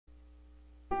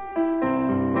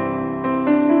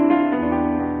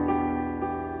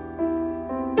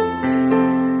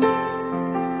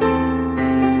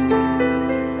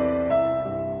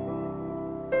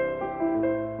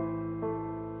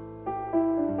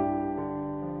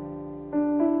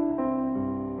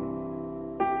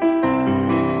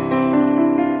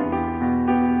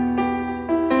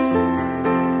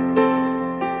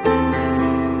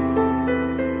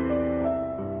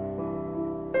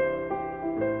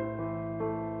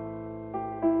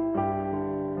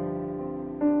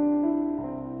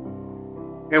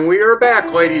And we are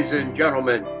back, ladies and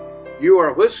gentlemen. You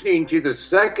are listening to the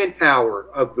second hour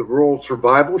of the Rural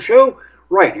Survival Show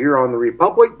right here on the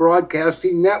Republic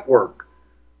Broadcasting Network.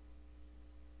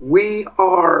 We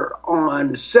are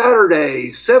on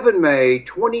Saturday, 7 May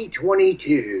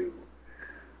 2022.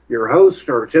 Your hosts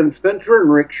are Tim Spencer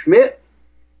and Rick Schmidt.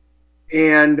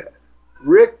 And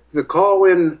Rick, the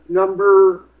call-in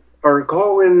number, or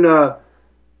call-in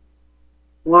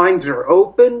lines are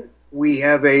open. We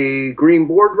have a green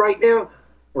board right now,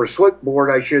 or slick board,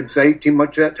 I should say. Too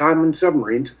much of that time in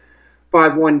submarines.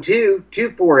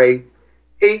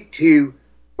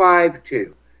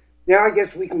 512-248-8252. Now I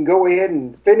guess we can go ahead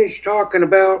and finish talking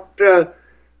about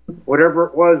whatever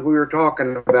it was we were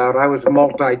talking about. I was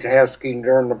multitasking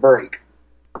during the break.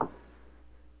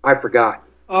 I forgot.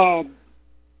 I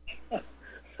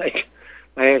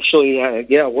actually,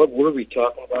 what were we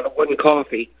talking about? It wasn't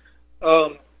coffee.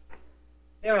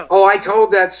 Yeah. Oh, I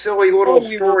told that silly little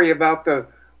story about the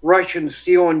Russians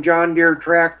stealing John Deere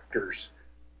tractors.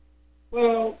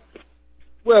 Well,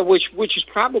 which is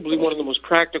probably one of the most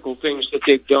practical things that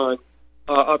they've done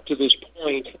up to this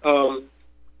point.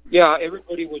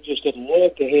 Everybody would just have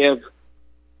loved to have,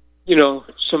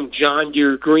 some John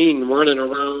Deere green running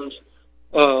around.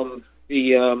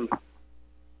 Use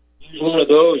one of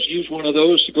those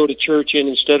to go to church in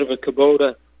instead of a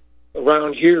Kubota.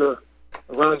 Around here,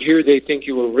 they think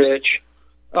you were rich.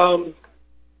 So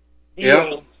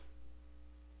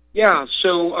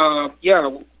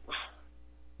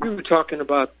we were talking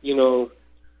about,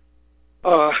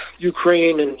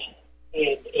 Ukraine and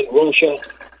Russia.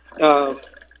 Of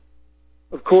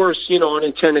course,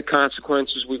 unintended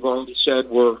consequences, we've already said,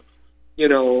 were,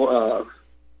 they're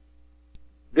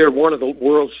one of the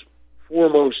world's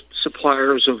foremost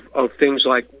suppliers of things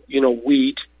like,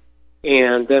 wheat.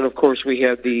 And then, of course, we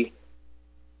have the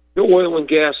oil and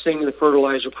gas thing, the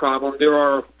fertilizer problem.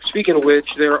 Speaking of which,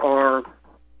 there are,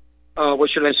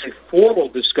 formal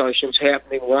discussions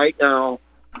happening right now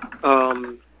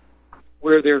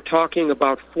where they're talking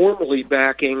about formally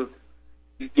backing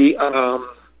the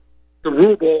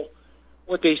ruble.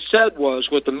 What the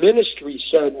ministry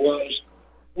said was,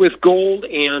 with gold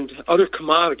and other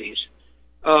commodities.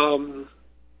 Nobody...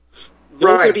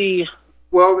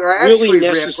 Well, they're actually,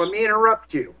 Rick, let me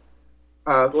interrupt you.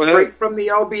 Straight from the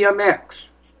LBMX.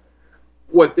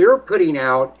 What they're putting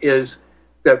out is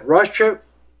that Russia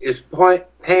is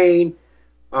paying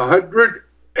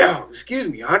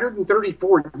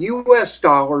 134 U.S.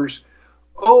 dollars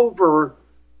over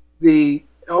the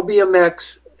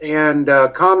LBMX and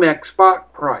COMEX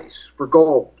spot price for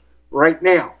gold right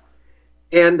now.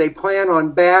 And they plan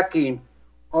on backing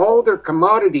all their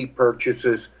commodity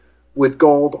purchases with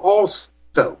gold also.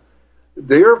 So,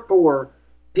 therefore,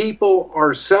 people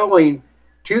are selling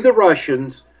to the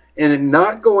Russians and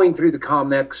not going through the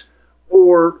COMEX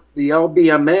or the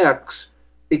LBMX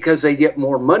because they get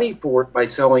more money for it by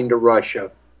selling to Russia.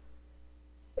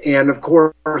 And, of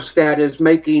course, that is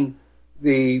making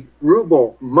the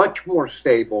ruble much more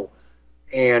stable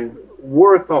and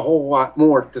worth a whole lot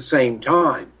more at the same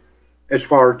time as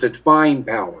far as its buying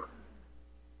power.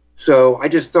 So I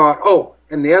just thought,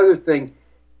 and the other thing,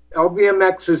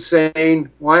 LBMX is saying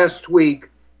last week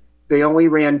they only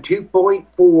ran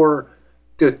 2.4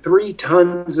 to 3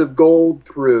 tons of gold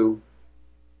through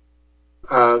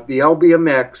the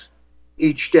LBMX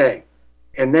each day.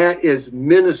 And that is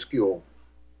minuscule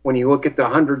when you look at the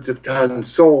hundreds of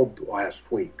tons sold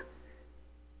last week.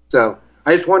 So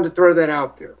I just wanted to throw that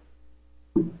out there.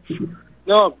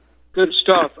 No, good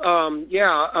stuff. So,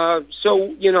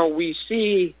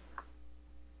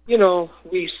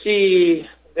 we see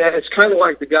that it's kind of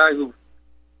like the guy who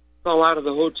fell out of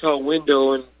the hotel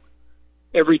window, and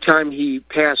every time he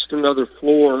passed another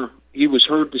floor, he was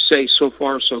heard to say, "So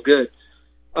far, so good."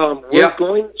 We're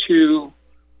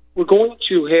going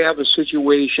to have a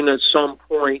situation at some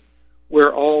point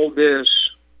where all this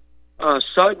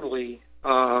suddenly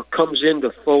comes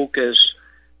into focus,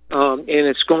 and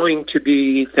it's going to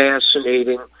be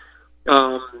fascinating.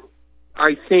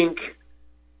 I think,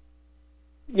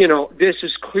 this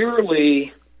is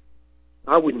clearly,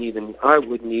 I wouldn't even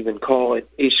call it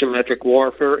asymmetric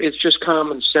warfare. It's just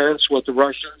common sense. What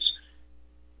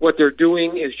they're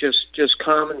doing is just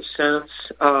common sense.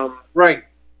 Right.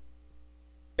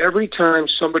 Every time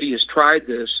somebody has tried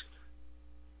this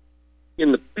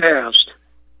in the past,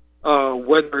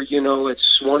 whether,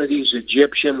 it's one of these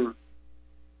Egyptian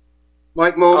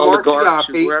like Muammar oligarchs,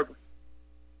 Gaddafi. whoever,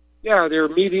 they're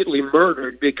immediately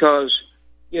murdered because,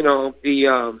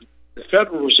 the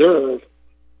Federal Reserve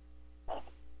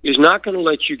is not going to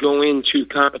let you go into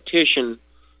competition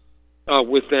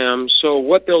with them. So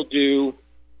what they'll do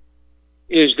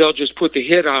is they'll just put the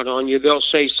hit out on you. They'll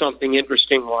say something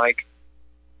interesting like,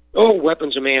 "Oh,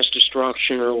 weapons of mass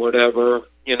destruction," or whatever,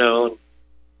 and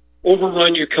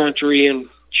overrun your country and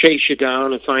chase you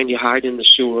down and find you hide in the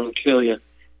sewer and kill you.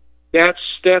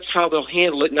 That's how they'll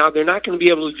handle it. Now, they're not going to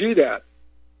be able to do that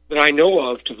I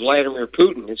know of to Vladimir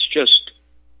Putin. It's just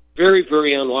very,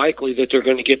 very unlikely that they're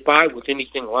going to get by with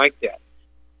anything like that.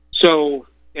 So,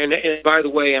 and by the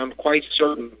way, I'm quite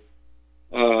certain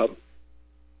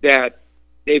that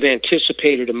they've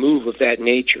anticipated a move of that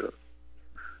nature.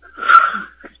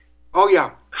 Oh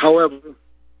yeah. However,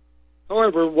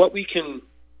 what we can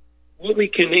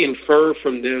infer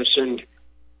from this, and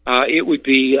it would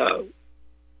be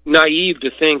naive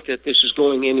to think that this is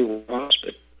going anywhere else,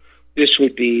 but this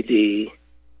would be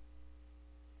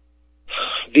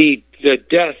the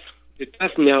death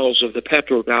knells of the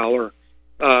petrodollar.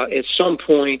 At some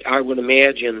point, I would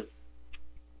imagine.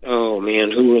 Oh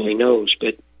man, who really knows?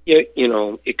 But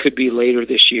it could be later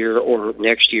this year or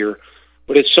next year.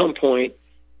 But at some point,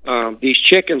 these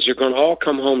chickens are going to all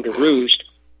come home to roost,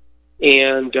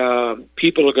 and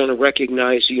people are going to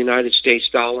recognize the United States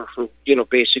dollar for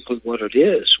basically what it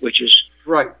is, which is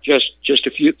right, just a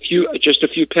few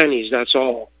pennies. That's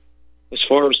all. As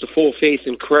far as the full faith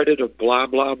and credit of blah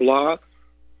blah blah,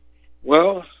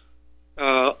 well,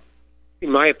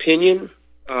 in my opinion,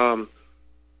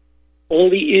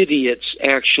 only idiots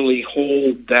actually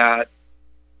hold that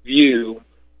view.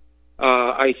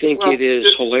 I think it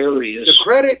is hilarious. The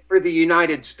credit for the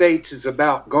United States is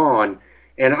about gone,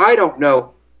 and I don't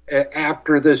know,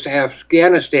 after this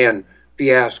Afghanistan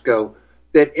fiasco,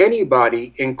 that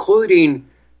anybody, including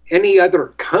any other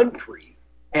country,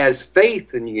 has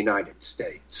faith in the United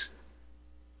States.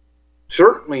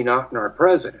 Certainly not in our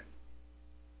president.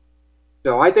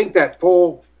 So I think that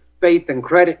full faith and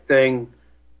credit thing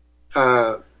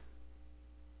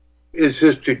is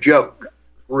just a joke,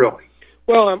 really.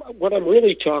 Well, what I'm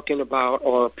really talking about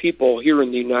are people here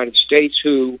in the United States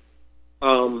who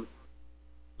are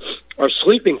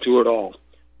sleeping through it all.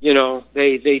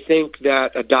 They think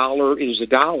that a dollar is a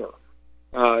dollar,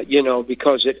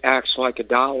 because it acts like a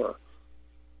dollar.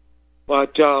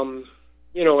 But,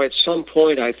 at some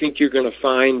point, I think you're going to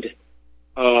find,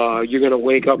 you're going to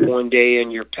wake up one day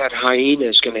and your pet hyena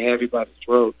is going to have you by the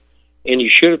throat. And you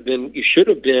should have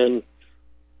been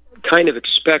kind of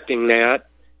expecting that.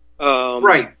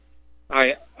 Right.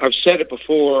 I've said it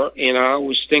before, and I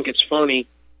always think it's funny.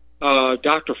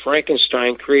 Dr.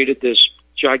 Frankenstein created this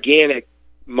gigantic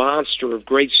monster of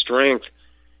great strength,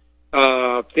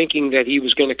 thinking that he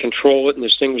was going to control it and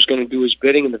this thing was going to do his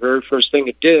bidding, and the very first thing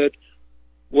it did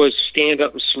was stand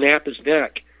up and snap his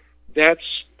neck. That's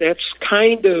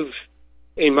kind of,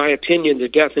 in my opinion, the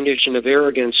definition of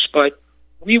arrogance. But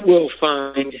we will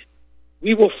find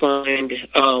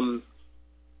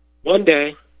one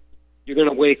day you're going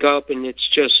to wake up and it's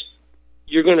just,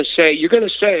 you're going to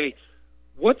say,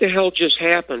 what the hell just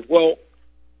happened? Well,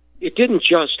 it didn't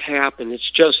just happen. It's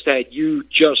just that you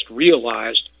just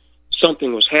realized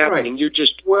something was happening. Right.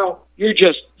 You're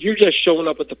just showing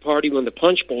up at the party when the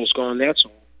punch bowl's gone. That's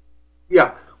all.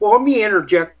 Yeah. Well, let me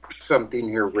interject something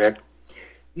here, Rick.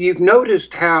 You've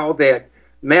noticed how that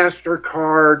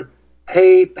MasterCard,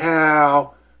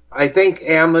 PayPal, I think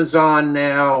Amazon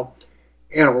now,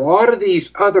 and a lot of these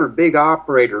other big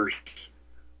operators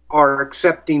are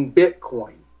accepting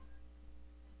Bitcoin.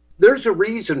 There's a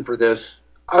reason for this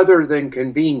other than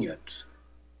convenience.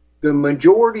 The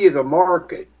majority of the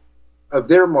market, of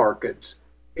their markets,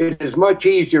 it is much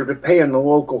easier to pay in the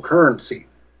local currency.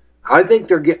 I think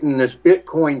they're getting this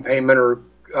Bitcoin payment or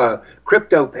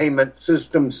crypto payment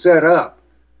system set up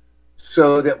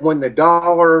so that when the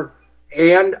dollar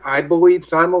and I believe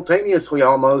simultaneously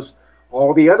almost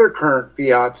all the other current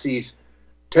fiatsies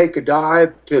take a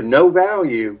dive to no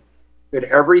value, that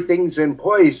everything's in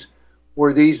place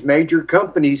where these major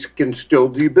companies can still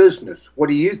do business. What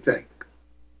do you think?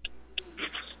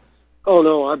 Oh,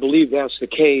 no, I believe that's the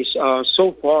case.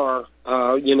 So far,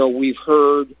 we've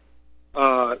heard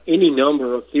any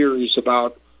number of theories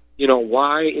about,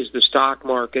 why is the stock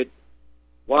market,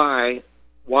 why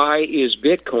is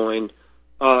Bitcoin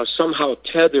somehow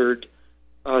tethered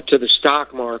to the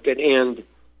stock market, and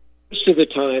most of the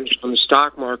times when the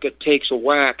stock market takes a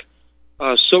whack,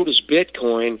 so does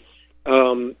Bitcoin.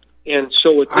 And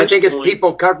so I think it's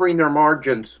people covering their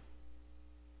margins.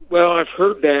 Well, I've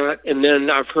heard that, and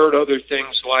then I've heard other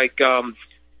things like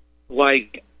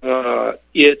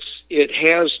it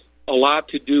has a lot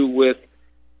to do with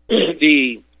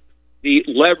the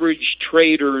leveraged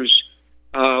traders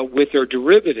with their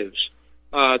derivatives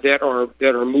that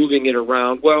are moving it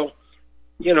around. Well,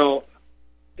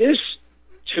 this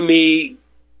to me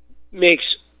makes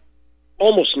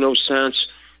almost no sense.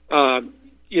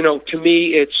 To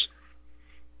me,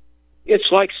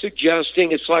 it's like suggesting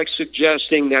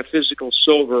that physical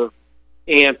silver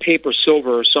and paper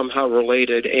silver are somehow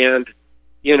related, and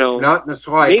not in the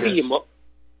slightest.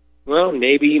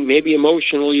 Maybe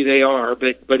emotionally they are,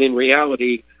 but in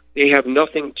reality they have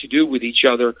nothing to do with each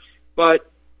other. But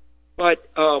I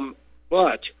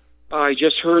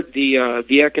just heard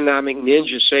the economic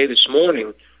ninja say this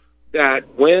morning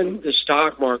that when the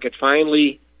stock market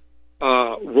finally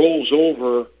rolls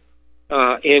over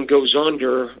and goes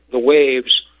under the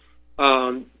waves,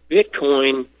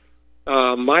 Bitcoin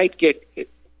might get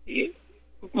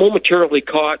momentarily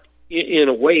caught in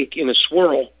a wake, in a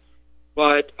swirl,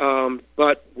 but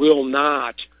will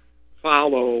not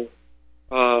follow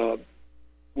the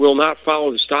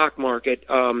stock market.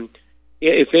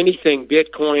 If anything,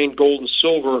 Bitcoin, gold, and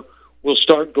silver will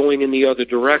start going in the other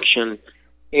direction.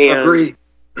 And Agreed.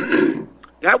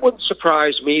 That wouldn't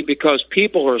surprise me, because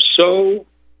people are so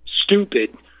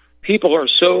stupid, people are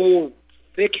so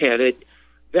thick-headed,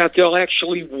 that they'll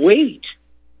actually wait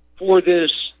for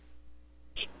this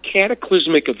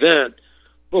cataclysmic event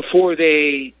before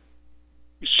they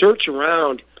search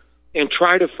around and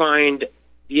try to find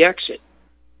the exit.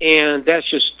 And that's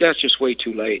just way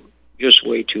too late. Just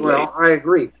way too late. Well, I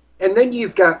agree. And then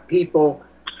you've got people,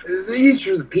 these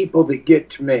are the people that get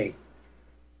to me.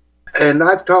 And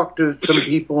I've talked to some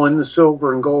people in the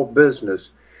silver and gold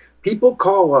business. People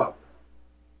call up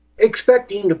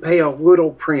expecting to pay a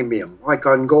little premium, like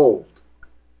on gold.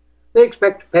 They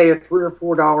expect to pay a $3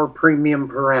 or $4 premium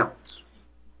per ounce.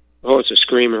 Oh, it's a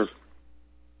screamer.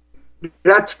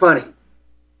 That's funny.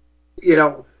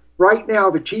 Right now,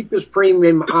 the cheapest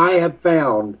premium I have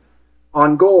found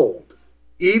on gold,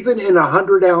 even in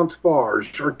 100-ounce bars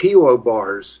or kilo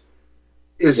bars,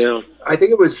 is, I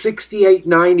think it was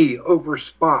 $68.90 over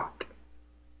spot.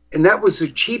 And that was the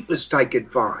cheapest I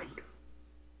could find.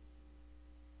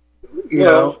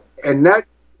 And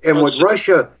with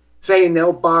Russia saying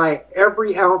they'll buy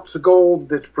every ounce of gold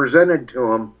that's presented to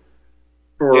them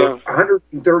for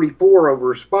 134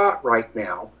 over spot right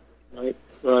now. Right.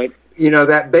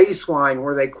 That baseline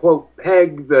where they, quote,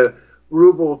 peg the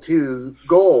ruble to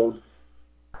gold.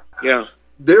 Yeah.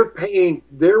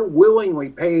 They're willingly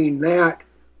paying that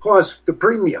plus the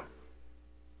premium.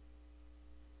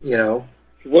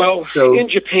 Well, in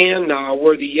Japan now,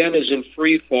 where the yen is in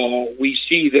free fall, we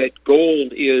see that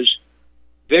gold is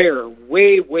there,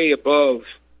 way, way above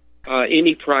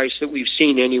any price that we've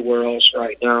seen anywhere else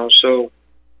right now. So,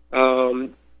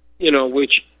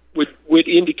 which would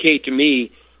indicate to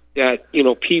me that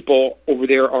people over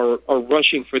there are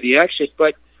rushing for the exit.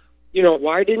 But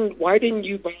why didn't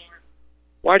you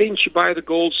buy the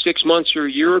gold 6 months or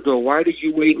a year ago? Why did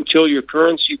you wait until your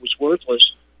currency was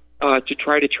worthless to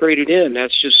try to trade it in?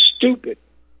 That's just stupid.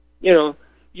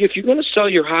 If you're going to sell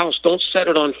your house, don't set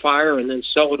it on fire and then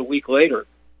sell it a week later.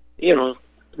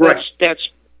 Right.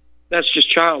 That's just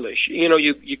childish.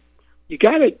 You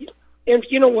got to, and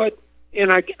you know what? And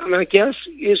I guess,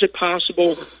 is it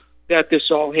possible that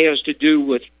this all has to do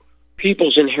with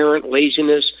people's inherent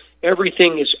laziness?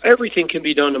 Everything can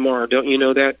be done tomorrow. Don't you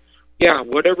know that? Yeah,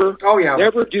 whatever. Oh, yeah.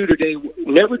 Never do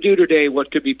today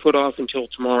what could be put off until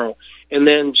tomorrow. And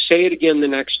then say it again the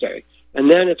next day. And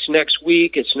then it's next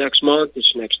week, it's next month,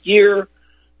 it's next year.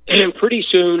 And pretty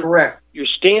soon, correct, you're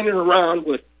standing around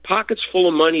with pockets full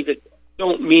of money that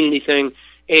don't mean anything,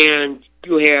 and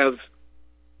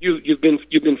you've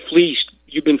been fleeced.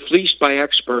 You've been fleeced by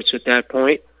experts at that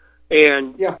point.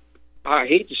 And I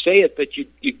hate to say it, but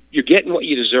you're getting what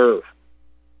you deserve.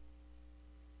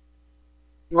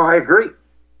 Well, I agree.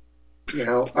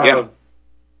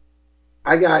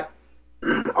 I got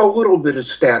a little bit of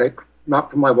static,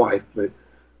 not from my wife, but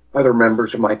other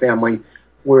members of my family,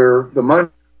 where the money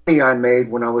I made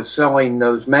when I was selling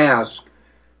those masks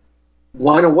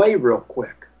went away real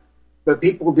quick. But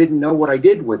people didn't know what I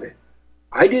did with it.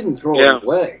 I didn't throw it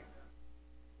away.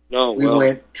 No, we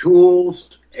went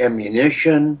tools,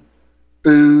 ammunition,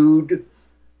 food,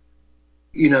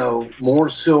 more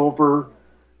silver,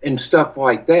 and stuff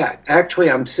like that. Actually,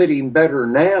 I'm sitting better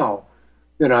now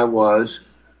than I was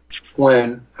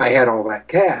when I had all that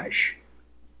cash.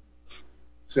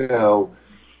 So,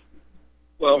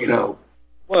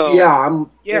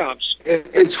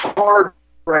 it's hard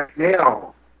right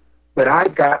now, but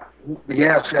I've got the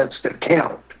assets that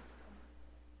count.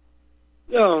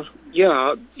 Yeah,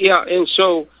 and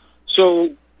so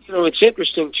it's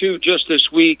interesting too. Just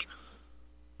this week,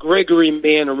 Gregory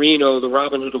Mannarino, the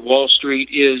Robin Hood of Wall Street,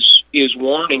 is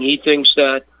warning. He thinks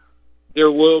that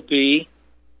there will be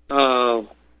an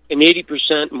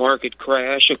 80% market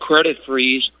crash, a credit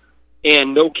freeze,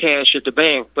 and no cash at the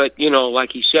bank. But,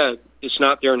 like he said, it's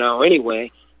not there now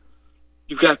anyway.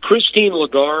 You've got Christine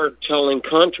Lagarde telling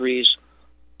countries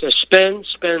to spend,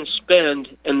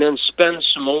 and then spend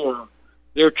some more.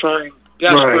 They're trying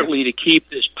desperately to keep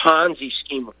this Ponzi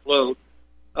scheme afloat.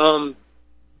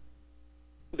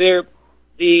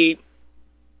 The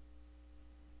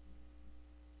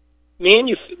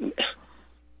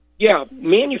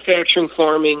manufacturing,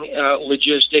 farming,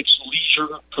 logistics,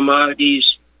 leisure,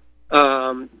 commodities,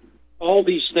 all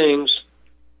these things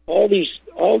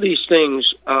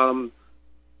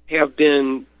have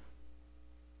been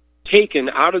taken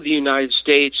out of the United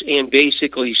States and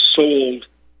basically sold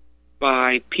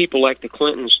by people like the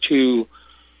Clintons to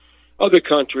other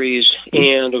countries.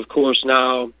 And of course,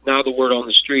 now the word on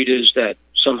the street is that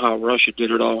somehow Russia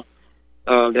did it all.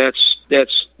 That's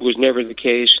was never the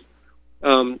case.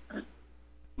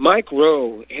 Mike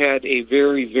Rowe had a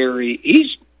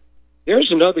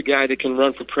there's another guy that can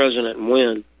run for president and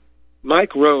win.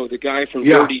 Mike Rowe, the guy from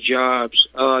Dirty Jobs.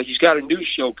 He's got a new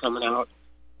show coming out.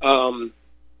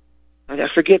 I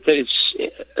forget that it's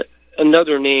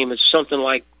another name. It's something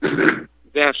like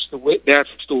that's the way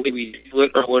we do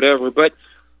it or whatever. But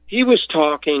he was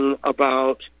talking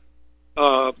about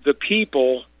the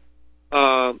people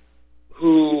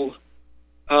who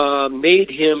made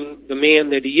him the man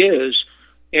that he is,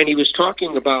 and he was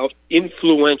talking about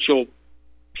influential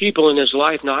people in his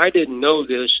life. Now, I didn't know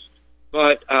this,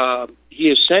 but he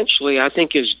essentially, I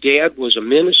think his dad was a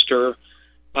minister,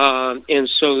 and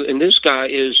this guy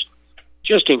is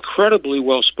just incredibly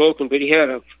well spoken. But he had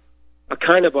a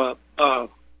kind of a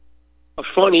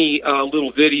funny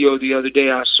little video the other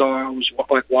day I saw. I was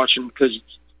watching because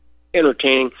it's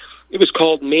entertaining. It was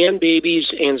called "Man Babies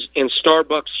and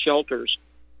Starbucks Shelters."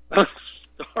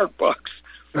 Starbucks.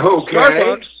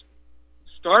 Okay.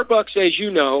 Starbucks, as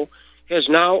you know, has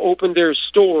now opened their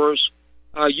stores.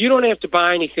 You don't have to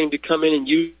buy anything to come in and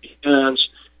use guns.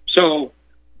 So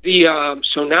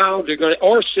now they're going to,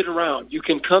 or sit around. You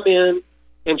can come in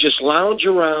and just lounge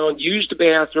around, use the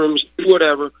bathrooms, do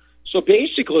whatever. So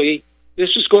basically,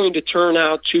 this is going to turn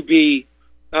out to be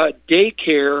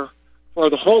daycare for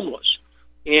the homeless.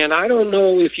 And I don't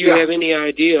know if you have any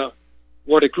idea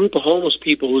what a group of homeless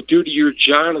people will do to your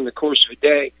John in the course of a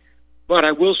day. But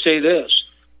I will say this.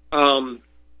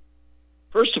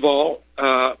 First of all,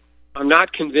 I'm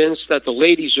not convinced that the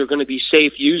ladies are going to be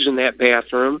safe using that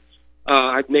bathroom.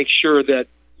 I'd make sure that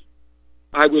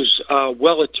I was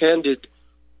well attended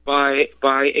by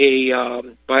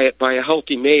a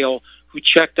healthy male who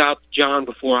checked out John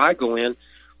before I go in.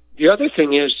 The other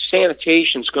thing is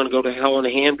sanitation is going to go to hell in a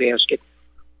handbasket.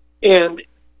 And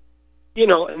these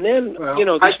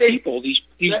people,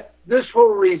 this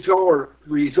will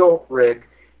result, Rick,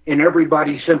 in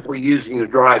everybody simply using a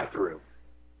drive-through.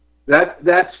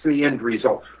 That's the end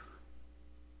result.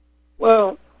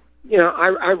 Well,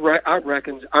 I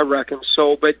reckon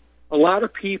so. But a lot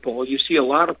of people,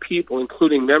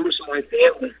 including members of my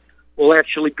family, will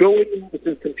actually go in with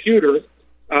their computer,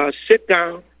 sit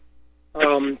down,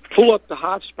 pull up the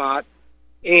hotspot,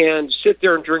 and sit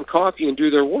there and drink coffee and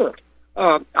do their work.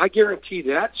 I guarantee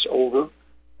that's over.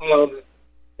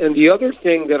 And the other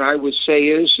thing that I would say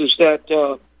is that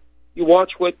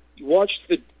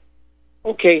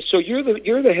okay, so you're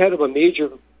the head of a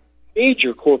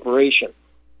major corporation,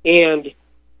 and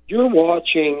you're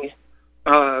watching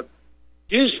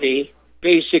Disney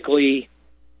basically.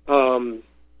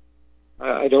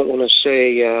 I don't want to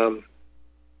say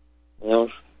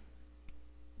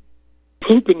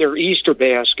poop in their Easter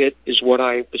basket is what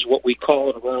we call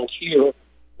it around here.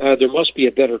 There must be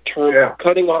a better term. Yeah.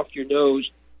 Cutting off your nose.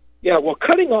 Yeah, well,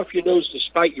 cutting off your nose to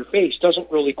spite your face doesn't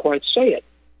really quite say it.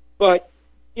 But,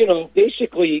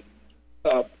 basically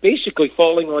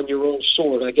falling on your own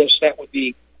sword, I guess that would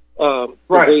be the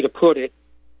way to put it.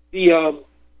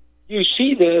 You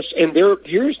see this, and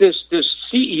here's this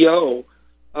CEO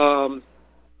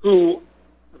who,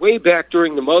 way back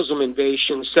during the Muslim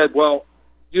invasion, said, well,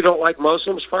 you don't like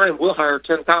Muslims? Fine, we'll hire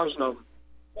 10,000 of them.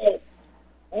 Well,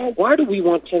 why do we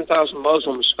want 10,000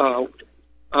 Muslims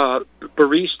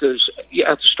baristas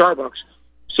at the Starbucks?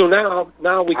 So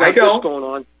now we got this going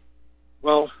on.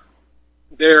 Well,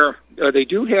 they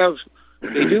do have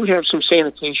some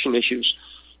sanitation issues.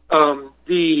 But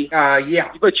the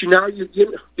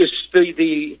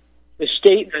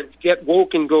statement "get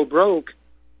woke and go broke."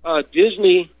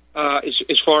 Disney,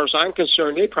 as far as I'm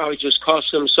concerned, they probably just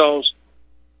cost themselves.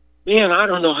 Man, I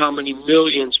don't know how many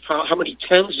millions, how many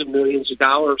tens of millions of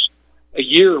dollars a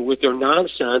year with their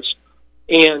nonsense.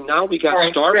 And now we got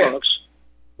Starbucks.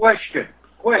 Question.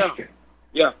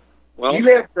 Yeah. Well,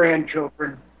 you have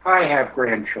grandchildren. I have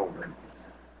grandchildren.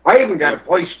 I even got a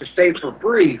place to stay for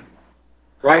free,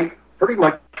 right? Pretty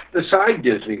much beside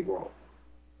Disney World.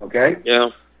 Okay? Yeah.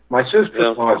 My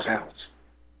sister-in-law's house.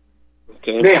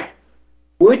 Okay. Now,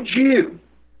 would you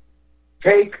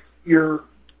take your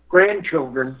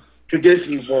grandchildren to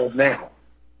Disney World now?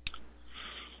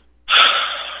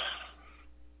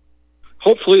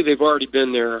 Hopefully they've already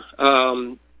been there.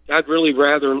 I'd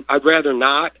rather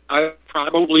not. I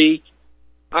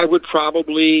would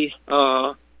probably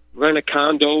rent a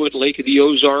condo at Lake of the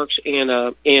Ozarks and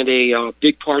a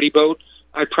big party boat.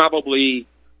 I'd probably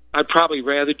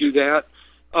rather do that.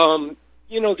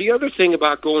 The other thing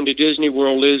about going to Disney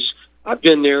World is I've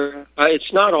been there.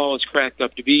 It's not all it's cracked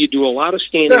up to be. You do a lot of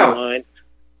standing in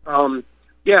line.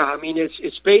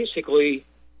 It's basically,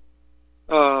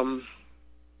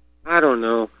 I don't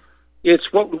know.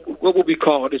 It's what would we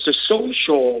call it? It's a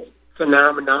social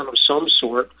phenomenon of some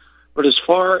sort. But as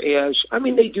far as,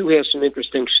 they do have some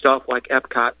interesting stuff like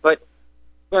Epcot, but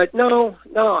no.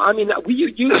 You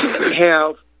can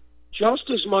have just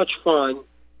as much fun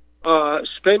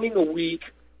spending a week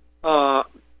on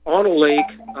a lake,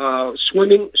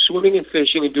 swimming and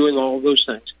fishing and doing all of those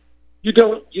things. You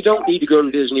don't need to go to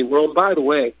Disney World. And by the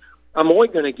way, I'm only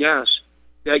going to guess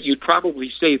that you'd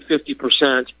probably save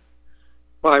 50%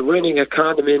 by renting a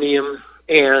condominium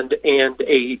and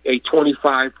a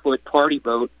 25-foot party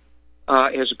boat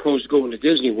as opposed to going to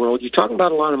Disney World. You're talking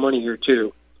about a lot of money here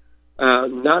too.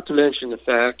 Not to mention the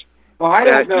fact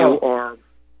that you are.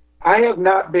 I have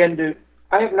not been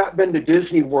to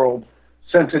Disney World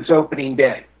since its opening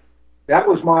day. That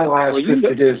was my last trip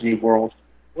to Disney World.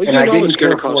 Well, it's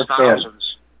going to cost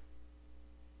thousands.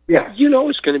 Yeah.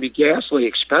 It's going to be ghastly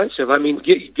expensive.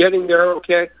 Getting there,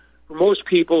 okay, for most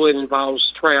people it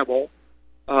involves travel.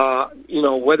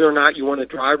 Whether or not you want to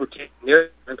drive or take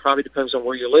there, it probably depends on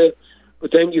where you live.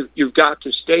 But then you've got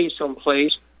to stay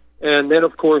someplace, and then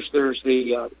of course there's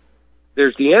the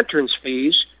entrance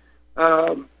fees.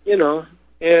 And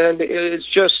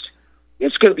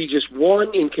it's going to be just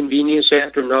one inconvenience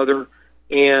after another,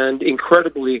 and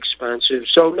incredibly expensive.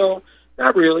 So no,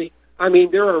 not really.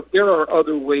 There are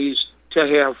other ways to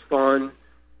have fun.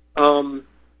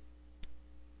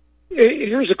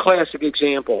 Here's a classic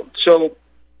example. So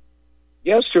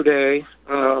yesterday,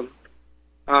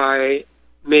 I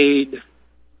made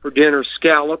for dinner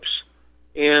scallops,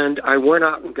 and I went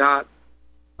out and got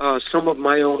some of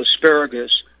my own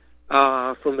asparagus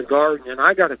from the garden. And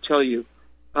I got to tell you,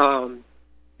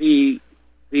 the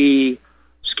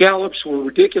scallops were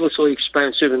ridiculously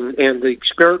expensive, and the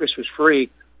asparagus was free.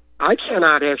 I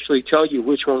cannot actually tell you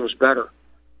which one was better.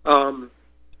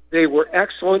 They were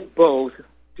excellent, both.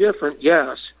 Different,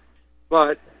 yes.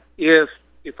 But if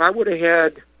I would have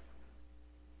had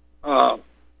a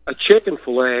chicken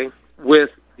fillet with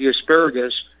the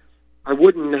asparagus, I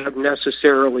wouldn't have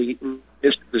necessarily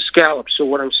missed the scallops. So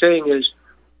what I'm saying is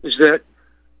that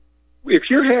if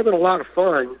you're having a lot of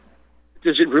fun,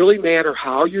 does it really matter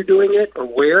how you're doing it or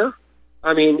where?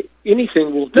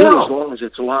 Anything will do as long as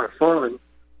it's a lot of fun.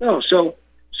 No, so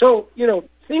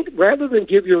think rather than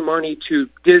give your money to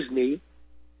Disney,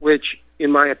 which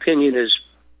in my opinion is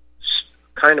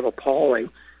kind of appalling.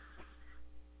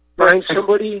 Find some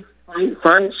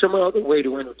other way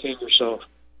to entertain yourself.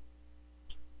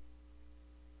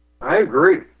 I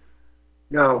agree.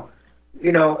 No,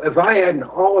 if I had an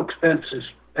all expenses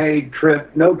paid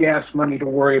trip, no gas money to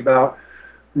worry about,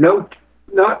 not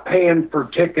paying for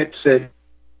tickets at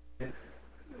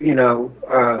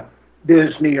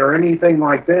Disney or anything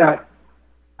like that,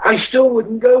 I still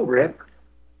wouldn't go, Rick.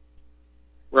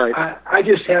 Right. I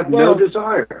just have no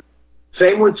desire.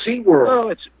 Same with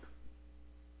SeaWorld.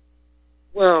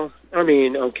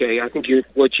 Okay. I think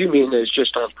what you mean is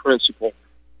just on principle.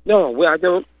 No, I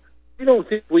don't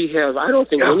think we have. I don't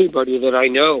think anybody that I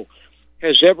know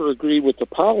has ever agreed with the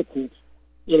politics.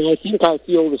 I think I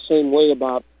feel the same way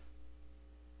about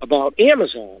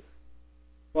Amazon.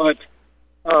 But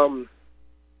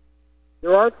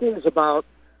there are things about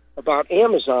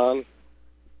Amazon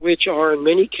which are in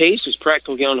many cases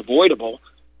practically unavoidable.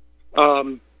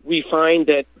 We find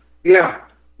that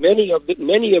many of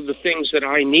the things that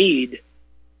I need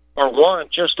or want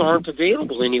just aren't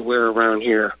available anywhere around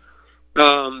here.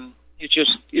 It's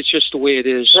just the way it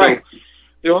is. Right.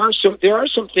 So there are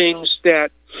some things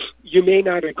that you may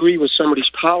not agree with somebody's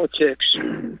politics,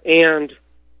 and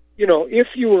if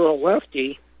you were a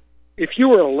lefty, you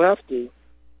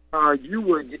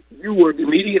would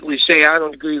immediately say, I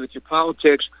don't agree with your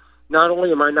politics. Not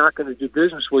only am I not going to do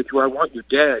business with you, I want you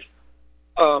dead.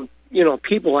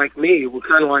 People like me were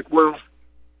kind of like, well,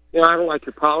 I don't like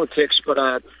your politics,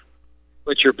 but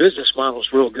your business model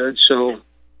is real good. So,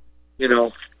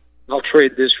 I'll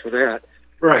trade this for that.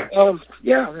 Right.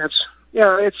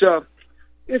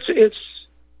 It's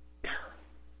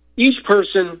each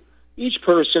person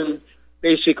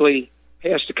basically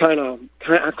has to kind of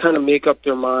make up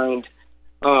their mind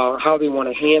how they want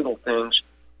to handle things.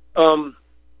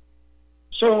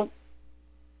 So,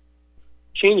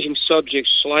 changing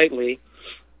subjects slightly,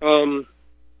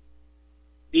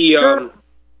 Sure.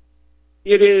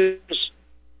 it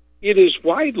is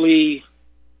widely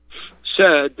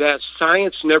said that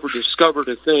science never discovered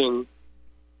a thing.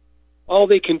 All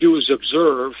they can do is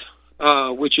observe,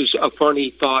 which is a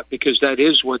funny thought because that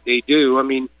is what they do. I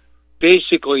mean,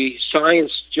 basically,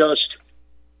 science just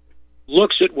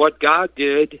looks at what God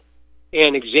did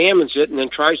and examines it and then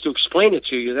tries to explain it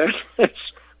to you.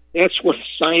 That's what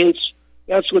science.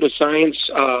 That's what a science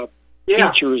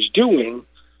teacher is doing.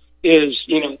 Is,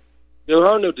 there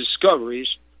are no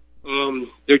discoveries.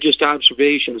 They're just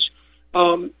observations.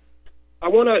 I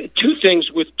want to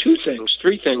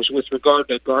three things with regard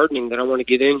to gardening that I want to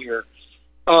get in here.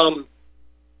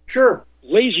 Sure.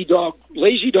 Lazy Dog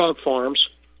Farms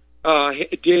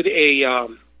did a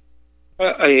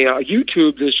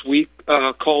YouTube this week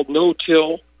called No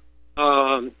Till.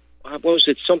 What was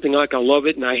it? Something like I love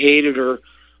it and I hate it, or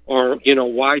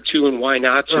why to and why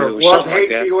not to, or something like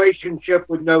that. Relationship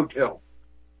with No Till.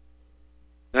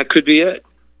 That could be it.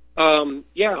 And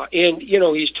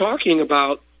he's talking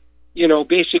about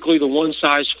basically the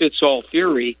one-size-fits-all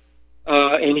theory,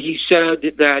 and he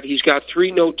said that he's got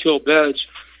 3 no-till beds,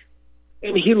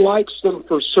 and he likes them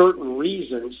for certain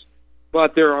reasons,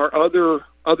 but there are other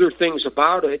things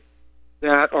about it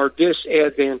that are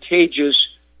disadvantageous.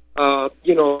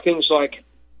 Things like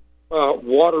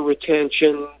water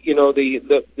retention.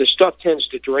 The stuff tends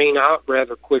to drain out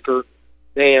rather quicker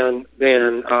than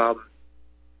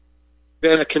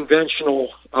a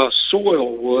conventional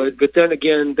soil would. But then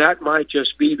again, that might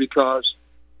just be because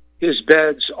his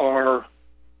beds are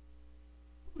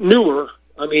newer.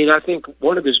 I mean, I think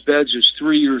one of his beds is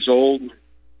 3 years old.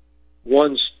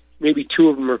 Maybe 2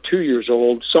 of them are 2 years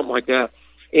old, something like that.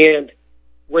 And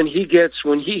when he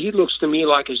looks to me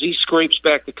like as he scrapes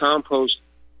back the compost,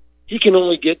 he can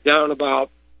only get down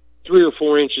about 3 or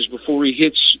 4 inches before he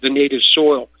hits the native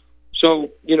soil.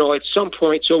 So, at some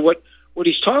point, what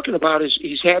he's talking about is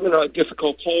he's having a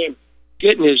difficult time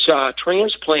getting his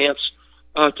transplants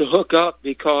to hook up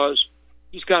because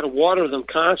he's got to water them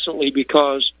constantly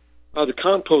because the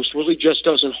compost really just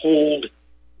doesn't hold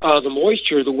the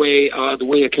moisture the way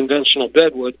a conventional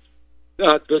bed would.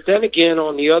 But then again,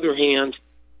 on the other hand,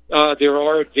 there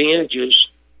are advantages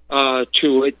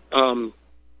to it.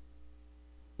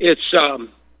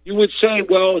 You would say,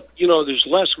 well, there's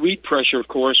less weed pressure, of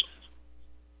course,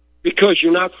 because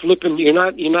you're not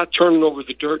turning over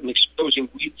the dirt and exposing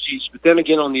weed seeds. But then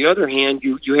again, on the other hand,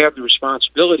 you have the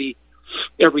responsibility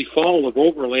every fall of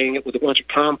overlaying it with a bunch of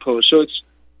compost. So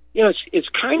it's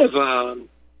kind of a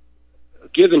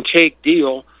give and take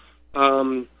deal.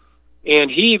 And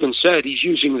he even said he's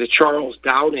using the Charles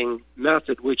Dowding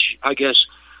method, which I guess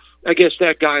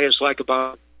that guy is like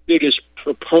about the biggest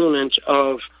proponent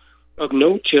of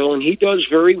no-till, and he does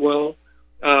very well.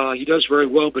 But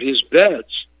his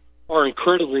beds are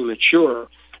incredibly mature.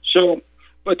 So,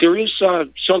 but there is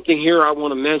something here I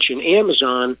want to mention.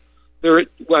 Amazon,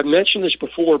 I've mentioned this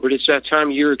before, but it's that time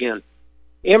of year again.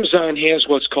 Amazon has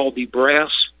what's called the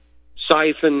brass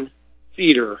siphon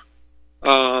feeder,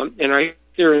 and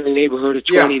they're in the neighborhood of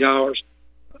 $20. Yeah.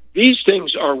 These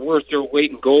things are worth their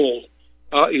weight in gold.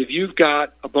 If you've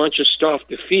got a bunch of stuff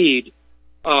to feed,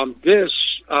 this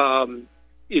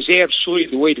is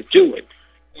absolutely the way to do it.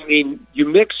 I mean, you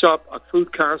mix up a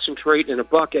food concentrate in a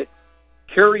bucket,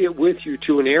 carry it with you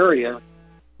to an area,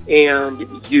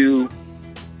 and you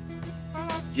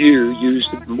use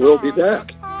them. We'll be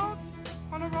back.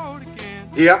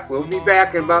 Yep, we'll be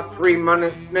back in about 3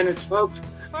 minutes, folks.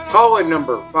 Call-in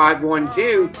number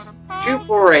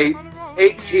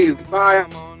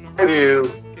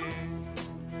 512-248-8252.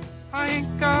 I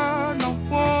ain't got no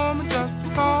woman just to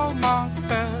call my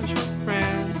special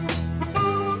friend.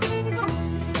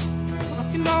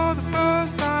 The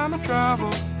first time I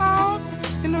travel out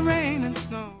in the rain and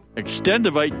snow.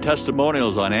 Extendivite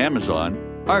testimonials on Amazon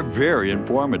are very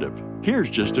informative. Here's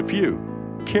just a few.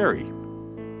 Carrie.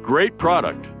 Great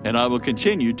product, and I will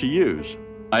continue to use.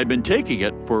 I've been taking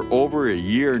it for over a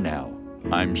year now.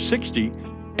 I'm 60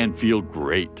 and feel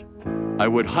great. I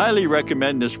would highly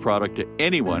recommend this product to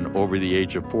anyone over the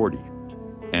age of 40.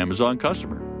 Amazon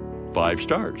customer. 5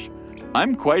 stars.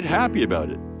 I'm quite happy about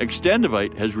it.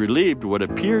 Extendivite has relieved what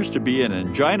appears to be an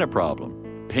angina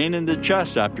problem, pain in the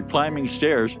chest after climbing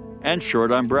stairs, and short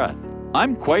on breath.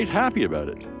 I'm quite happy about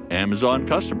it. Amazon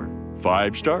customer.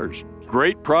 5 stars.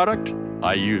 Great product,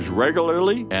 I use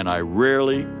regularly, and I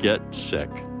rarely get sick.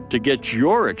 To get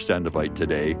your Extendovite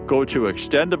today, go to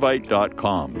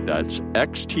extendovite.com. That's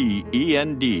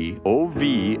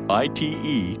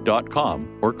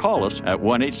XTENDOVITE.com, or call us at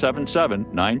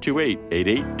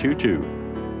 1-877-928-8822.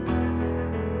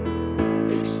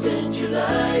 Extend your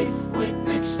life with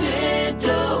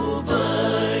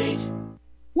Extendovite.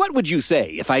 What would you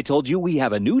say if I told you we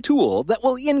have a new tool that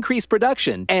will increase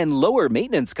production and lower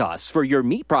maintenance costs for your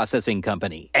meat processing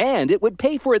company? And it would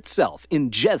pay for itself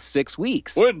in just 6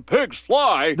 weeks. When pigs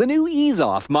fly! The new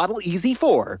EaseOff Model Easy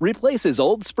 4 replaces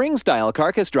old spring-style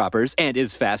carcass droppers and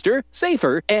is faster,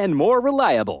 safer, and more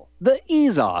reliable. The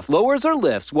EaseOff lowers or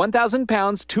lifts 1,000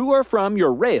 pounds to or from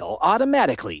your rail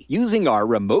automatically using our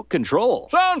remote control.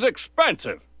 Sounds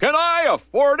expensive. Can I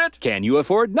afford it? Can you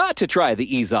afford not to try the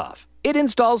EaseOff? It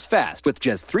installs fast with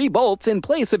just 3 bolts in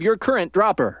place of your current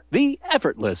dropper. The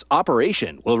effortless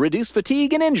operation will reduce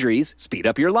fatigue and injuries, speed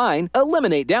up your line,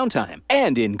 eliminate downtime,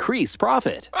 and increase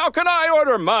profit. How can I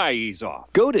order my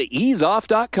EaseOff? Go to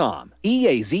easeoff.com,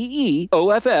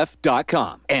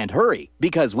 EAZEOFF.com, and hurry,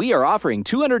 because we are offering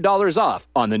 $200 off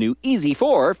on the new Easy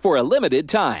 4 for a limited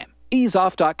time.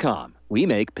 Easeoff.com. We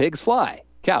make pigs fly.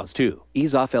 Cows, too.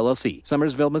 EaseOff LLC,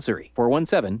 Summersville, Missouri,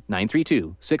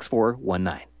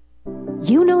 417-932-6419.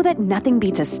 You know that nothing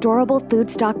beats a storable food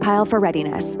stockpile for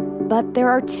readiness. But there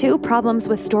are 2 problems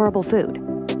with storable food.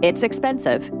 It's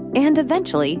expensive, and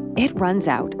eventually, it runs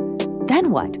out. Then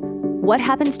what? What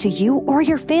happens to you or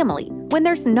your family when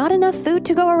there's not enough food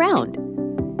to go around?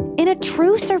 In a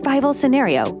true survival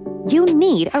scenario, you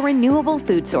need a renewable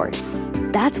food source.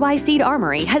 That's why Seed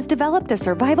Armory has developed a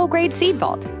survival-grade seed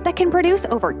vault that can produce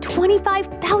over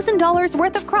 $25,000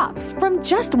 worth of crops from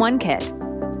just 1 kit.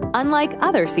 Unlike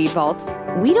other seed vaults,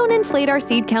 we don't inflate our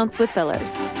seed counts with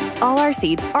fillers. All our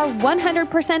seeds are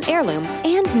 100% heirloom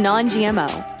and non-GMO.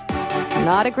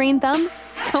 Not a green thumb?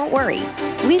 Don't worry.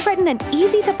 We've written an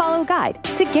easy-to-follow guide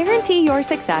to guarantee your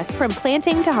success from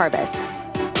planting to harvest.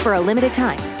 For a limited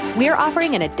time, we're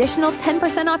offering an additional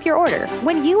 10% off your order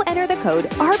when you enter the code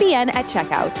RBN at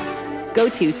checkout. Go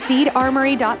to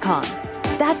seedarmory.com.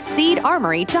 That's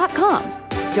seedarmory.com.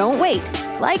 Don't wait.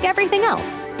 Like everything else,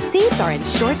 seeds are in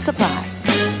short supply.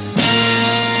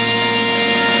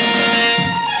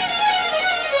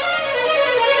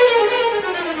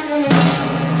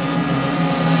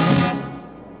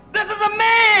 This is a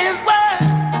man's world.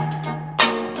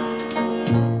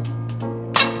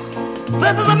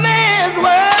 This is a man's world.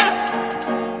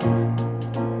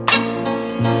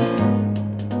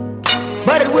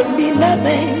 But it wouldn't be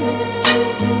nothing,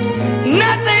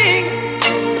 nothing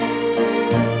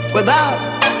without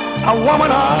a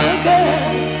woman or a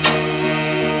girl.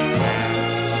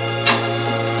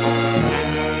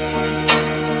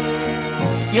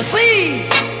 You see,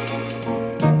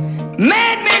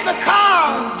 man made the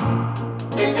cars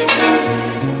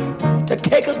to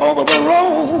take us over the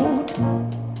road.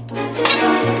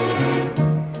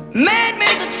 Man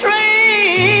made the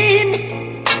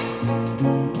train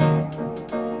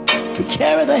to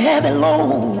carry the heavy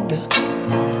load.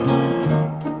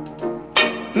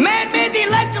 Man made the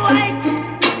electric light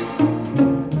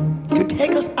to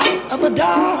take us out of the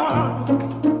dark.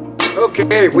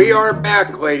 Okay, we are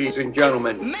back, ladies and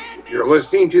gentlemen. You're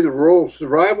listening to the Rural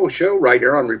Survival Show right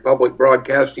here on Republic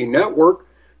Broadcasting Network.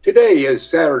 Today is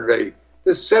Saturday,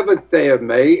 the 7th day of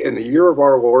May in the year of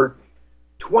our Lord,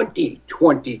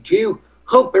 2022.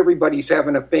 Hope everybody's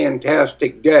having a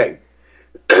fantastic day.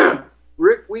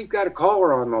 Rick, we've got a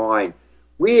caller on the line.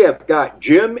 We have got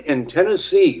Jim in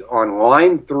Tennessee on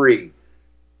line 3.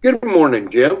 Good morning,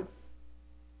 Jim.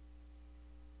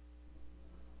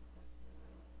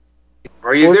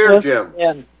 Are you there,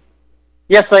 Jim?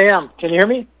 Yes, I am. Can you hear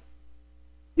me?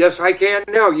 Yes, I can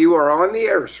now. You are on the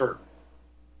air, sir.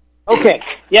 Okay.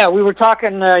 Yeah, we were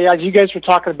talking, as you guys were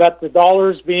talking about the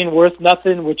dollars being worth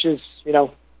nothing, which is,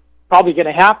 probably going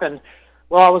to happen.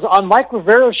 Well, I was on Mike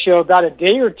Rivera's show about a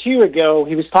day or two ago.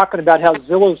 He was talking about how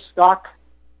Zillow's stock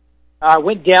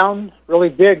went down really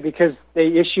big because they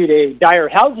issued a dire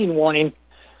housing warning.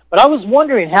 But I was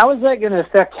wondering, how is that going to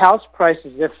affect house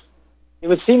prices? If it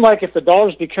would seem like if the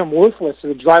dollars become worthless, it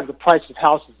would drive the price of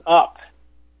houses up.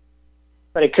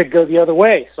 But it could go the other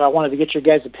way. So I wanted to get your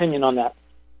guys' opinion on that.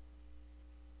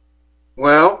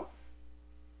 Well,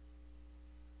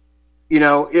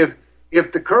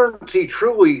 if the currency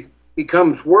truly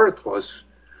becomes worthless,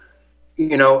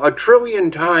 $1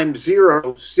 trillion times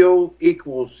 0 still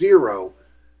equals 0.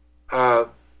 There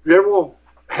will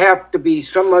have to be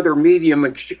some other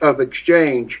medium of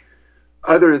exchange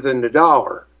other than the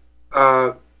dollar.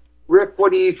 Rick,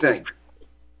 what do you think?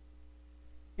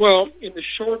 Well, in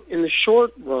the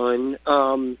short run,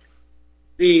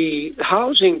 the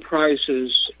housing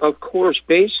prices, of course,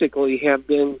 basically have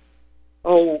been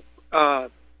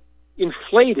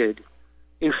inflated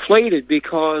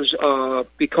because of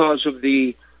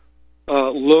the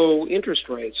low interest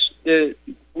rates.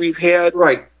 We've had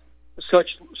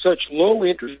such low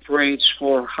interest rates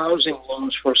for housing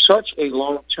loans for such a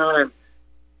long time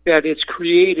that it's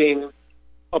creating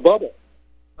a bubble.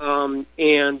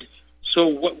 And so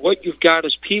what you've got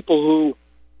is people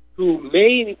who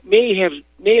may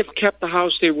have kept the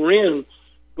house they were in,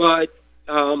 but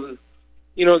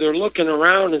they're looking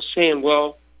around and saying,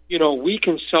 well, we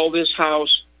can sell this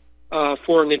house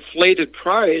for an inflated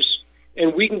price,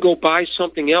 and we can go buy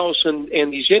something else,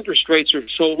 and these interest rates are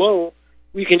so low,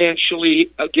 we can actually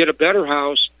get a better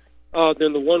house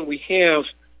than the one we have.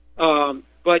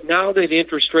 But now that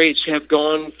interest rates have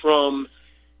gone from,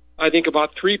 I think,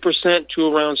 about 3%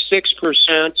 to around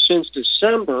 6% since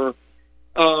December.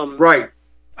 Right.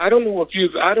 I don't know if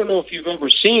you've ever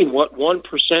seen what 1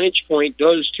 percentage point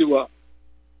does to a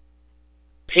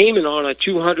payment on a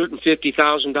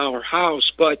 $250,000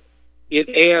 house, but it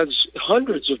adds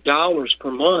hundreds of dollars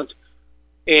per month.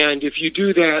 And if you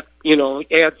do that,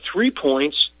 add 3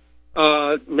 points,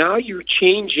 now you're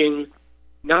changing.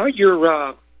 Now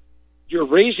you're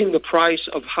raising the price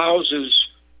of houses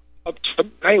up to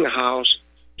buying a house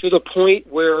to the point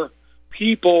where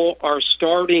people are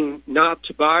starting not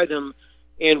to buy them,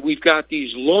 and we've got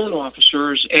these loan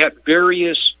officers at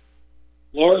various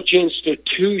large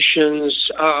institutions.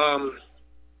 I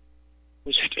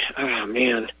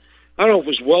don't know if it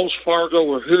was Wells Fargo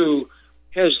or who,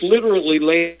 has literally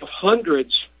laid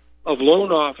hundreds of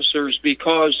loan officers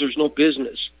because there's no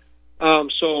business.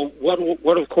 So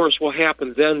what of course will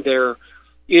happen then there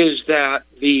is that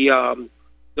the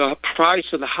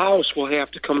price of the house will have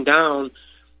to come down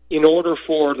in order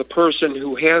for the person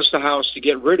who has the house to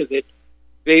get rid of it.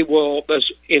 They will,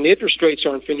 and interest rates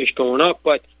aren't finished going up,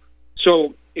 but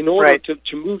so in order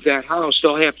to move that house,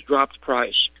 they'll have to drop the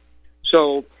price.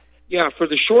 So, yeah, for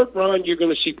the short run, you're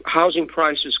going to see housing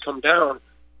prices come down.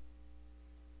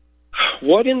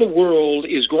 What in the world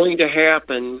is going to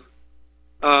happen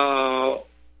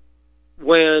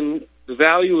when the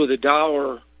value of the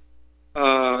dollar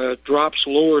drops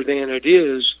lower than it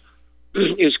is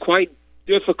quite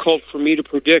difficult for me to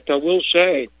predict. I will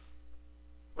say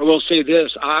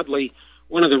this, oddly,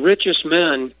 one of the richest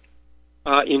men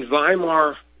in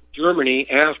Weimar, Germany,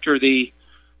 after the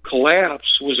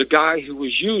collapse, was a guy who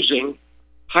was using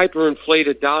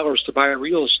hyperinflated dollars to buy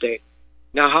real estate.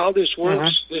 Now, how this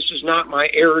works, this is not my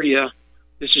area.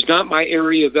 This is not my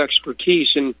area of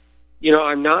expertise, and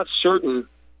I'm not certain.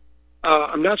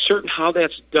 I'm not certain how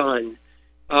that's done.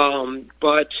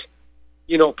 But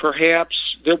perhaps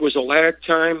there was a lag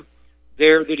time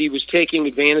there that he was taking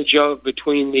advantage of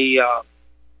between the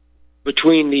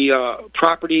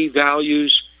property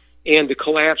values and the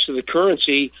collapse of the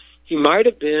currency. He might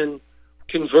have been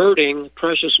converting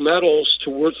precious metals to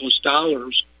worthless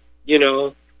dollars,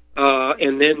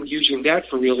 and then using that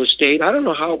for real estate. I don't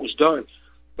know how it was done,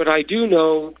 but I do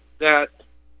know that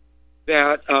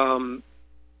the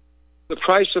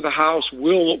price of the house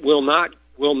will not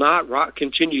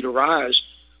continue to rise.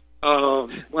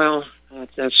 Well,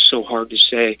 that's so hard to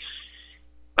say.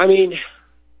 I mean,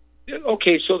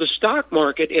 okay, so the stock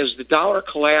market, as the dollar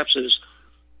collapses,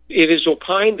 it is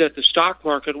opined that the stock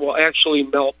market will actually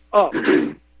melt up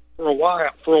for a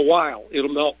while.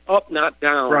 It'll melt up, not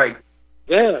down. Right.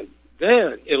 Then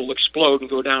it'll explode and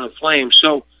go down in flames.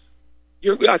 So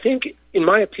I think, in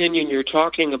my opinion, you're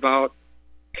talking about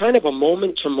kind of a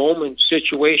moment-to-moment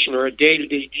situation or a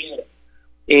day-to-day deal.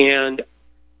 And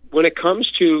when it comes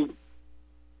to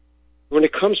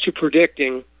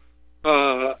predicting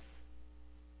the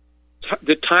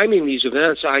timing of these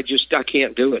events, I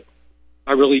can't do it.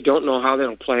 I really don't know how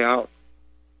that'll play out.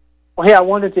 Well, hey, I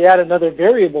wanted to add another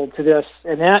variable to this,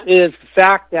 and that is the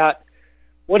fact that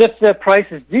what if the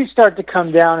prices do start to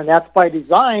come down, and that's by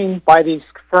design by these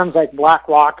firms like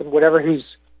BlackRock and whatever, who's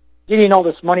getting all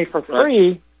this money for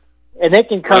free, and they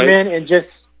can come in and just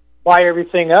buy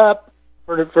everything up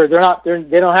they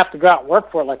don't have to go out and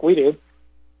work for it like we do,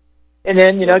 and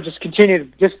then just continue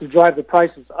to drive the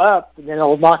prices up, and then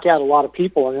it'll knock out a lot of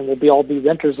people, and then they'll all be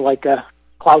renters like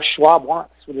Klaus Schwab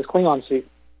wants with his Klingon suit.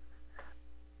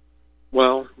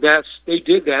 Well, they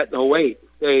did that in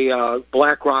 2008.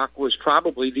 BlackRock was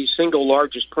probably the single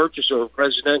largest purchaser of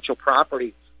residential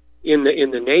property in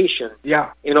the nation.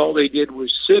 Yeah. And all they did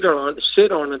was sit on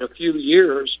it a few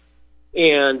years,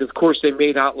 and of course they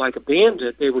made out like a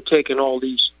bandit. They were taking all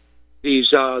these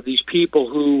people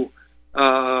who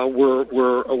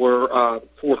were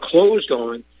foreclosed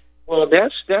on. Well,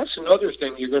 that's another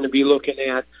thing you're going to be looking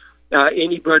at.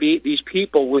 These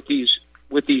people with these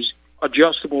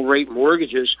adjustable rate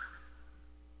mortgages,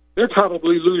 they're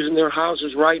probably losing their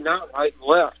houses right now, right and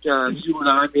left. You and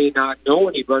I may not know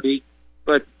anybody,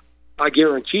 but I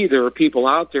guarantee there are people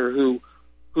out there who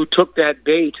took that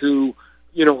bait, who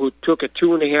took a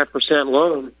 2.5%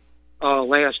 loan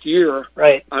last year,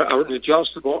 right, an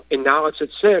adjustable, and now it's at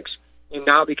 6, and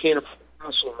now they can't afford a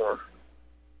house anymore.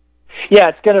 Yeah,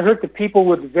 it's going to hurt the people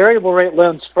with variable rate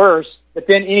loans first, but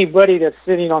then anybody that's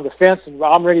sitting on the fence and,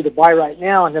 well, I'm ready to buy right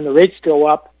now, and then the rates go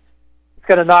up, it's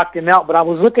going to knock them out. But I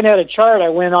was looking at a chart. I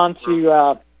went on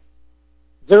to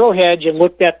Zero Hedge and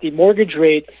looked at the mortgage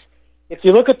rates. If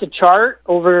you look at the chart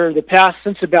over the past,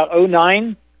 since about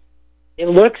 2009, it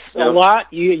looks a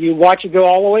lot. You watch it go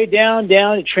all the way down,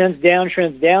 it trends down.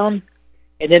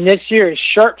 And then this year, a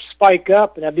sharp spike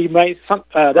up, and that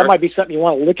might be something you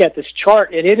want to look at, this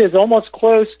chart. And it is almost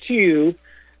close to,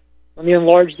 let me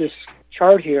enlarge this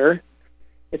chart here.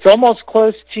 It's almost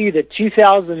close to the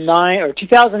 2009 or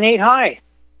 2008 high.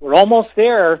 We're almost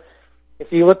there.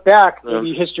 If you look back,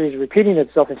 maybe history is repeating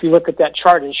itself. If you look at that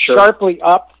chart, it's sharply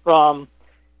up from,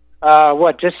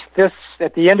 just this,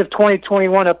 at the end of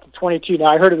 2021 up to 22. Now,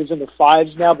 I heard it was in the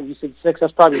 5s now, but you said 6.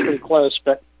 That's probably pretty close,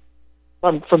 but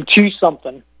from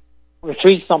 2-something or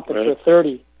 3-something to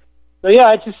 30. So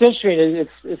yeah, it's just interesting.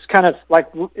 It's kind of like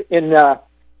in the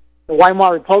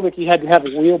Weimar Republic, you had to have a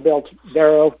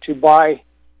wheelbarrow to buy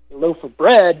a loaf of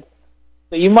bread.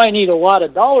 So you might need a lot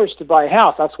of dollars to buy a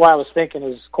house. That's why I was thinking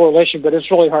is correlation, but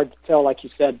it's really hard to tell, like you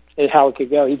said, how it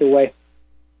could go either way.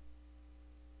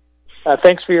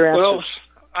 Thanks for your answers. Well,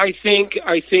 I think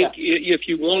if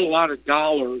you want a lot of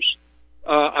dollars,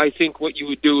 I think what you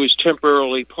would do is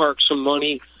temporarily park some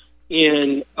money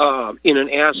in an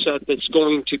asset that's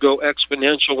going to go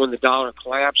exponential when the dollar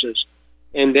collapses,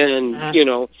 and then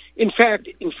in fact,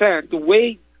 the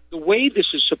way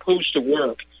this is supposed to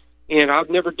work, and I've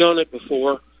never done it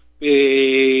before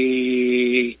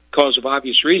because of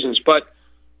obvious reasons, but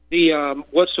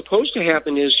what's supposed to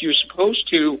happen is you're supposed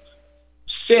to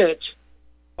sit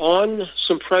on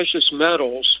some precious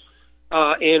metals,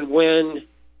 and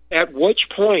at which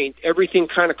point everything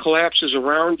kind of collapses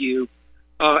around you,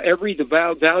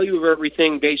 the value of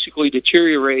everything basically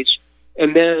deteriorates,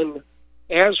 and then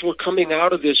as we're coming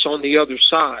out of this on the other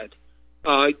side,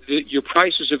 your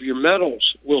prices of your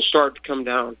metals will start to come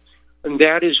down, and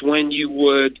that is when you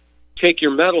would take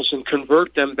your metals and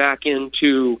convert them back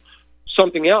into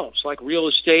something else, like real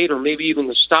estate or maybe even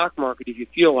the stock market if you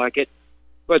feel like it.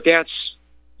 But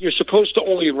you're supposed to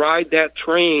only ride that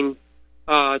train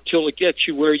till it gets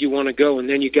you where you want to go, and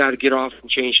then you got to get off and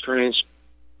change trains.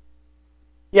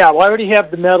 Yeah, well, I already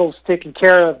have the metals taken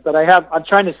care of, but I'm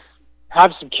trying to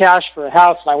have some cash for a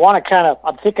house, and I want to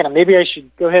I'm thinking maybe I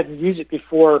should go ahead and use it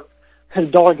before the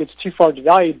dollar gets too far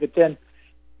devalued, but then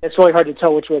it's really hard to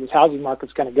tell which way this housing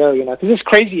market's going to go, because it's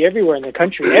crazy everywhere in the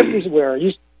country, everywhere.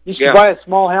 You used to buy a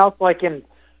small house like in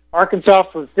Arkansas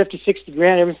for $50,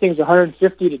 $60,000. Everything's $150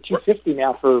 to $250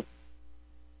 now for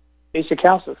basic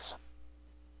houses.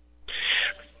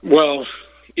 Well,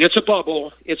 it's a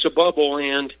bubble.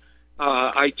 And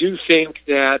I do think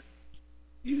that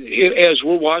as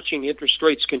we're watching interest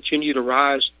rates continue to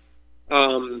rise,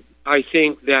 I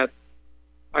think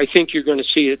you're going to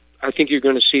see it. I think you're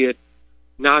going to see it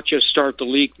not just start to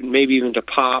leak, but maybe even to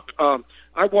pop.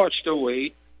 I watched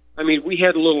 2008. I mean, we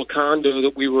had a little condo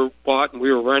that we bought and we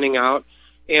were renting out,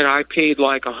 and I paid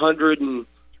like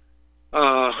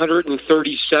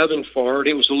 $137 for it.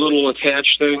 It was a little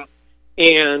attached thing,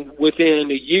 and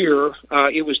within a year,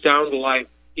 it was down to like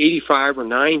 85 or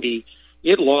 90.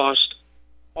 It lost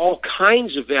all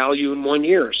kinds of value in 1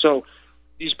 year. So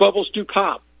these bubbles do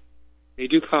pop. They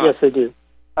do pop. Yes, they do.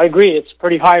 I agree. It's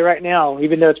pretty high right now,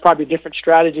 even though it's probably a different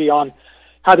strategy on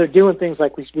how they're doing things.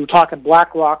 Like we were talking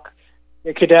BlackRock.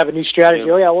 They could have a new strategy.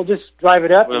 Yeah. Oh, yeah, we'll just drive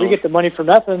it up. We get the money for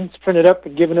nothing. It's printed up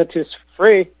and given it to us for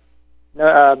free.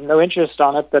 No interest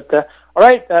on it. But all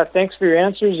right, thanks for your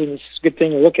answers, and it's a good thing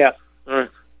to look at. All right.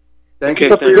 Thank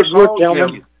you for your work,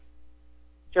 gentlemen.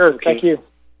 Sure, okay. Thank you.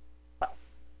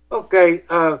 Okay,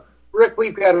 Rick,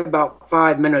 we've got about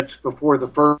 5 minutes before the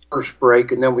first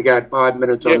break, and then we got 5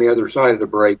 minutes on the other side of the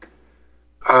break.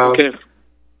 Okay.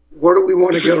 Where do we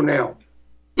want to go now?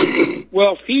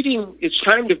 Well, feeding, it's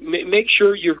time to make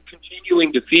sure you're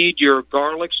continuing to feed your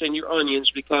garlics and your onions,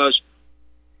 because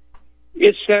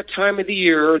it's that time of the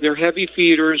year. They're heavy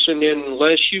feeders, and then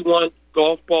unless you want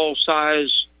golf ball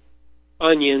size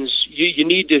onions, you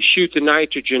need to shoot the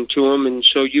nitrogen to them, and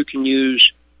so you can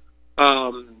use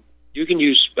You can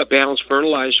use a balanced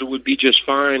fertilizer would be just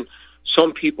fine.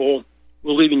 Some people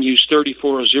will even use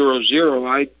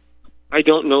 3400. I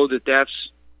don't know that that's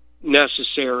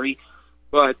necessary,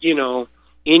 but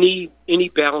any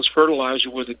balanced fertilizer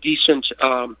with a decent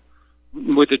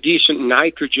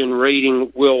nitrogen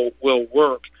rating will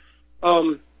work.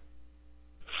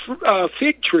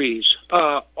 Fig trees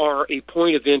are a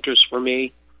point of interest for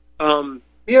me.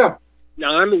 Yeah.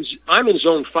 Now I'm in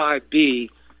zone 5B,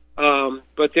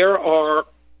 but there are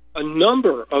a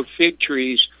number of fig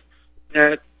trees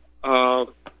that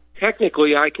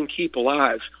technically I can keep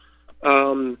alive.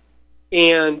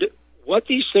 And what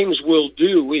these things will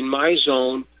do in my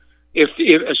zone, if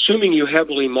assuming you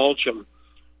heavily mulch them,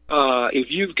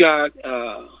 if you've got,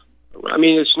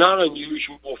 it's not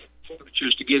unusual for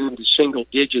temperatures to get into single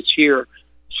digits here.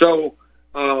 So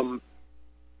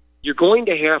you're going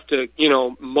to have to,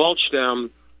 mulch them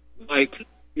like,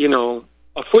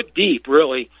 a foot deep,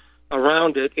 really,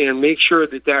 around it, and make sure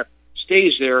that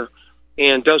stays there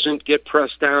and doesn't get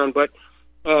pressed down. But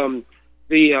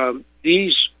the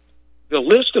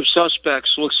list of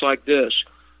suspects looks like this.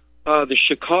 The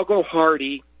Chicago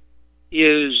Hardy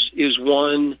is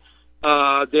one.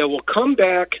 They will come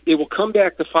back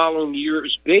the following year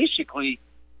as basically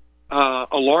a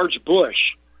large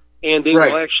bush, and they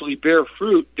will actually bear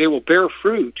fruit. They will bear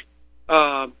fruit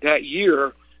that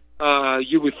year.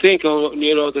 You would think,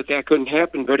 that couldn't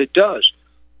happen, but it does.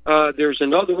 There's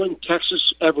another one,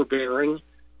 Texas Everbearing.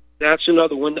 That's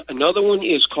another one. Another one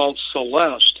is called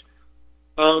Celeste.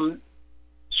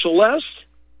 Celeste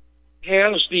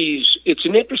has these, it's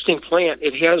an interesting plant.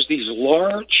 It has these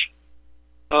large,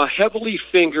 heavily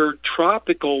fingered,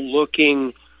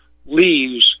 tropical-looking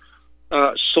leaves.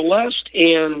 Celeste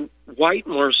and White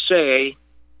Marseille,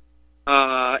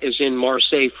 as in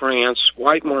Marseille, France,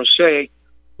 White Marseille,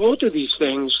 both of these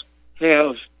things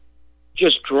have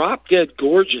just drop-dead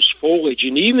gorgeous foliage.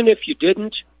 And even if you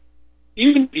did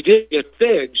get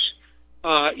figs,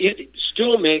 it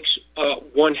still makes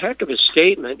one heck of a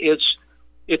statement.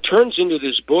 It turns into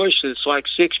this bush that's like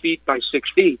 6 feet by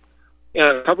 6 feet,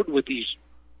 covered with these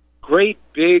great,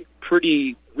 big,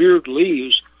 pretty, weird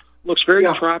leaves. Looks very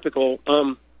tropical.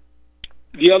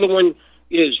 The other one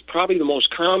is probably the most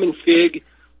common fig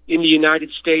in the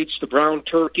United States, the brown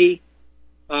turkey.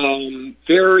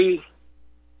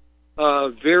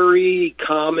 Very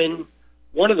common.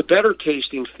 One of the better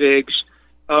tasting figs.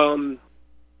 And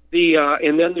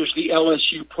then there's the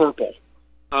LSU purple.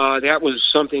 That was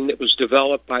something that was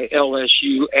developed by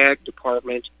LSU Ag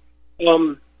Department.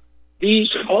 All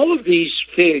of these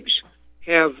figs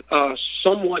have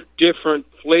somewhat different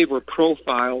flavor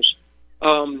profiles.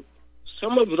 Some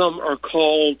of them are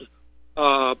called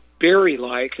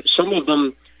berry-like. Some of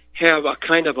them have a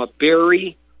kind of a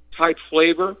berry-type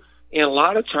flavor, and a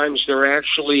lot of times they're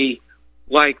actually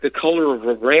like the color of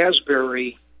a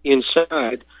raspberry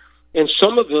inside. And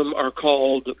some of them are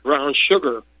called brown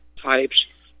sugar types.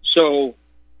 So,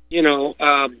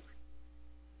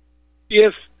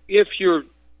 if you're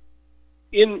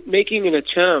in making an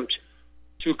attempt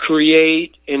to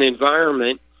create an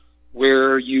environment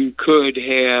where you could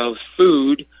have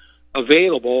food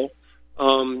available,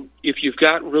 if you've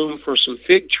got room for some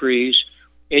fig trees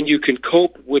and you can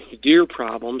cope with the deer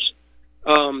problems,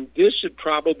 this would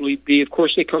probably be, of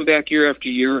course, they come back year after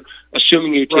year,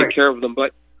 assuming you take care of them,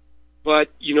 but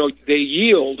they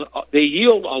yield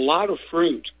a lot of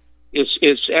fruit.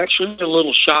 It's actually a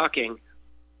little shocking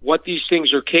what these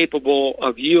things are capable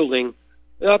of yielding,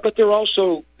 but they're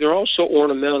also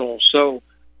ornamental. So,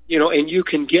 and you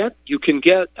can get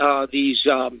these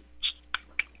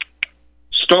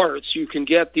starts. You can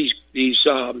get these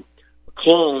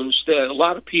clones that a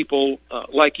lot of people,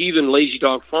 like even Lazy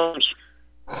Dog Farms,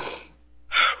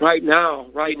 right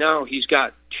now he's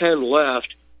got 10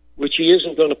 left, which he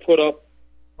isn't going to put up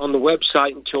on the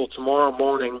website until tomorrow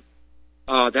morning.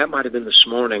 That might have been this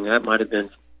morning. That might have been.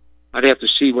 I'd have to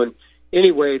see when.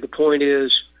 Anyway, the point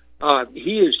is,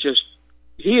 he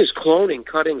is cloning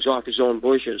cuttings off his own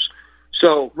bushes.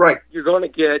 So you're going to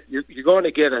get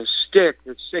a stick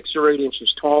that's 6 or 8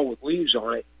 inches tall with leaves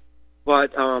on it.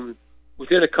 But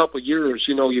within a couple of years,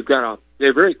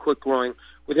 they're very quick growing.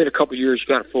 Within a couple of years, you've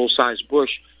got a full-size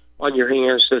bush on your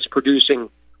hands that's producing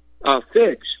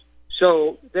figs.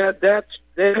 So that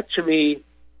to me,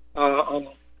 I'm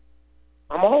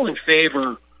all in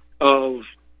favor of,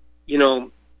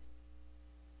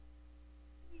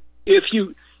 if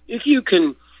you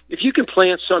can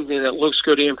plant something that looks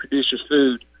good and produces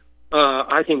food,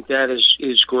 I think that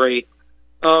is great.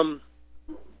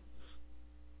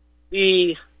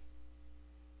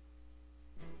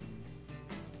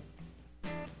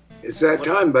 It's that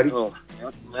time, buddy. Oh,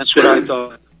 That's what I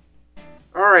thought.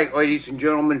 All right, ladies and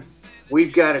gentlemen,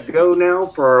 we've got to go now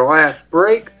for our last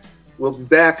break. We'll be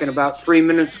back in about 3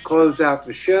 minutes to close out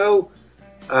the show.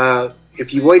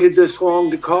 If you waited this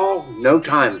long to call, no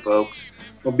time, folks.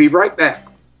 We'll be right back.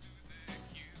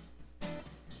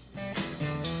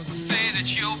 Say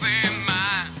that you'll be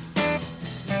mine.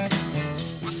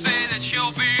 We'll say that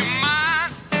you'll be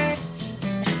mine.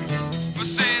 We'll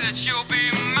say that you'll be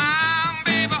mine,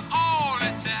 baby, all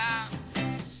the time.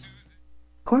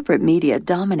 Corporate media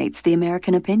dominates the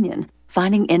American opinion.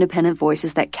 Finding independent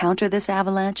voices that counter this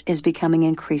avalanche is becoming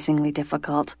increasingly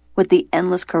difficult. With the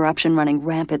endless corruption running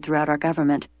rampant throughout our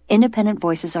government, independent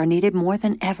voices are needed more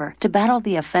than ever to battle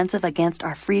the offensive against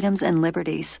our freedoms and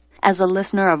liberties. As a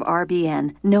listener of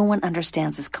RBN, no one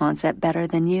understands this concept better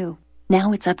than you.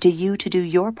 Now it's up to you to do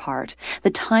your part. The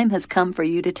time has come for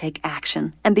you to take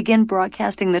action and begin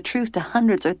broadcasting the truth to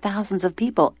hundreds or thousands of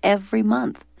people every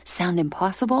month. Sound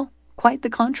impossible? Quite the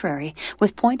contrary.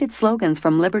 With pointed slogans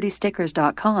from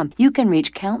LibertyStickers.com, you can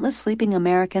reach countless sleeping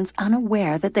Americans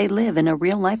unaware that they live in a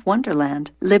real-life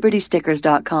wonderland.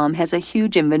 LibertyStickers.com has a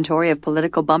huge inventory of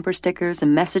political bumper stickers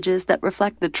and messages that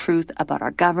reflect the truth about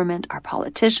our government, our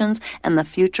politicians, and the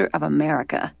future of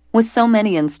America. With so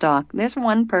many in stock, there's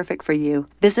one perfect for you.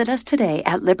 Visit us today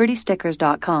at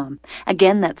LibertyStickers.com.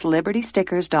 Again, that's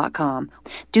LibertyStickers.com.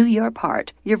 Do your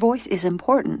part. Your voice is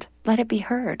important. Let it be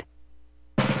heard.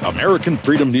 American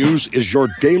Freedom News is your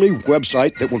daily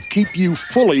website that will keep you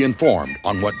fully informed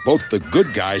on what both the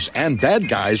good guys and bad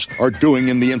guys are doing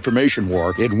in the information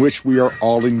war in which we are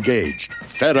all engaged.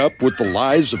 Fed up with the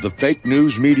lies of the fake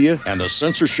news media and the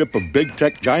censorship of big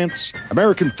tech giants?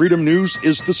 American Freedom News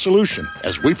is the solution,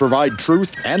 as we provide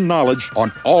truth and knowledge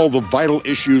on all the vital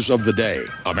issues of the day.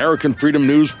 American Freedom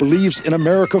News believes in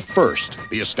America first.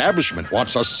 The establishment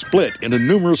wants us split into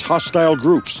numerous hostile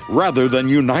groups rather than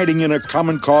uniting in a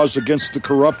common cause against the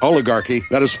corrupt oligarchy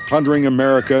that is plundering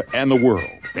America and the world.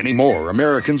 Many more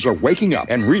Americans are waking up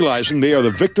and realizing they are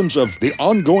the victims of the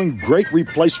ongoing Great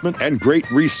Replacement and Great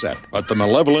Reset. But the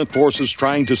malevolent forces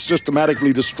trying to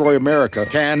systematically destroy America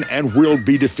can and will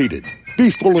be defeated. Be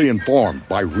fully informed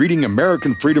by reading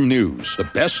American Freedom News, the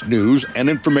best news and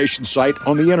information site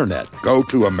on the internet. Go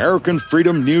to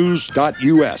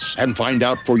AmericanFreedomNews.us and find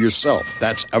out for yourself.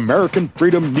 That's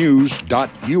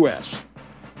AmericanFreedomNews.us.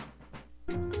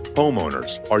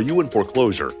 Homeowners, are you in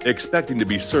foreclosure, expecting to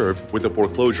be served with a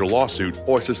foreclosure lawsuit,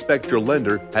 or suspect your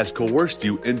lender has coerced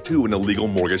you into an illegal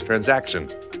mortgage transaction?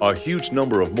 A huge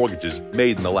number of mortgages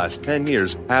made in the last 10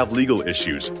 years have legal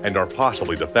issues and are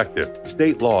possibly defective.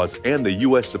 State laws and the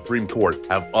U.S. Supreme Court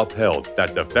have upheld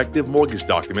that defective mortgage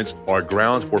documents are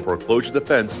grounds for foreclosure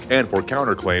defense and for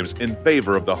counterclaims in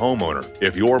favor of the homeowner.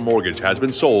 If your mortgage has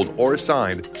been sold or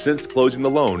assigned since closing the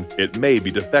loan, it may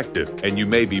be defective and you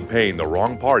may be paying the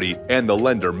wrong party, and the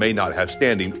lender may not have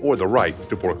standing or the right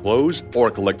to foreclose or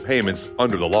collect payments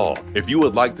under the law. If you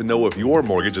would like to know if your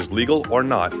mortgage is legal or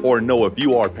not, or know if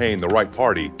you are paying the right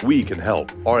party, we can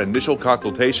help. Our initial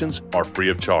consultations are free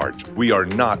of charge. We are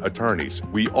not attorneys.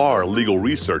 We are legal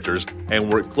researchers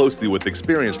and work closely with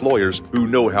experienced lawyers who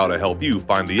know how to help you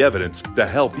find the evidence to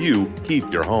help you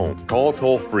keep your home. Call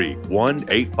toll-free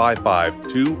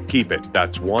 1-855-2-KEEP-IT.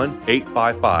 That's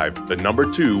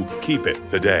 1-855-2-KEEP-IT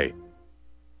today.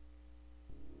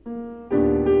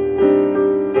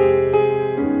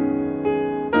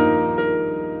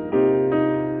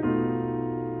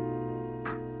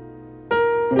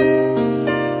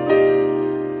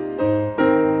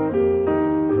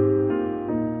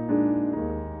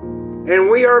 And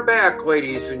we are back,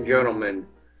 ladies and gentlemen.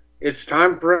 It's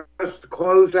time for us to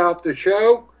close out the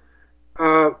show.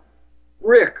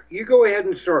 Rick, you go ahead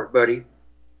and start, buddy.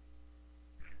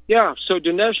 Yeah, so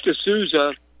Dinesh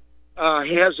D'Souza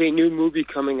has a new movie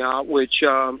coming out, which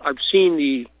I've seen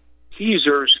the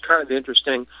teasers, kind of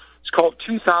interesting. It's called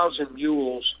 2,000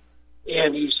 Mules,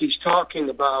 and he's talking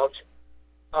about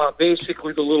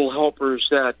basically the little helpers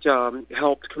that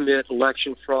helped commit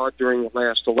election fraud during the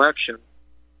last election.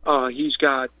 He's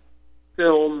got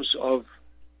films of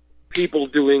people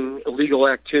doing illegal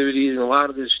activities, and a lot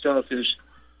of this stuff is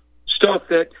stuff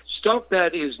that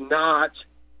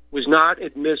was not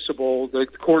admissible. The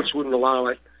courts wouldn't allow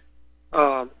it.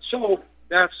 So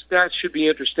that should be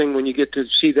interesting when you get to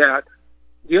see that.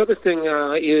 The other thing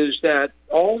is that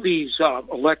all these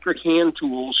electric hand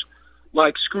tools,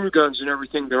 like screw guns and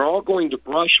everything, they're all going to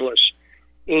brushless,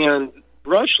 and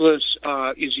brushless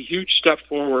is a huge step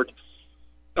forward.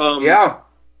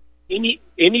 Any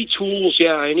tools,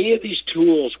 any of these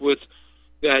tools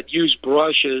that use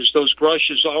brushes, those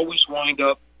brushes always wind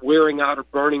up wearing out or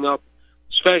burning up,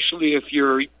 especially if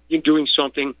you're doing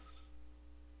something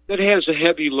that has a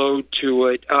heavy load to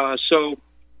it. So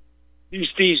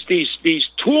these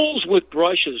tools with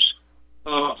brushes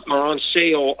are on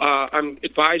sale. I'm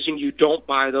advising you don't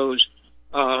buy those.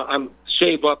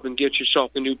 Save up and get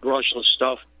yourself the new brushless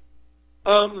stuff.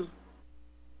 Holy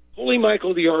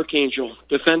Michael the Archangel,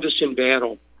 defend us in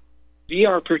battle. Be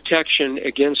our protection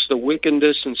against the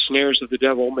wickedness and snares of the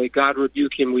devil. May God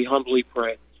rebuke him, we humbly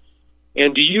pray.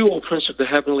 And do you, O Prince of the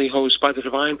heavenly host, by the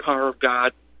divine power of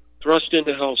God, thrust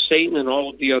into hell Satan and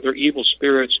all of the other evil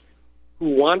spirits who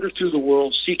wander through the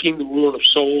world seeking the ruin of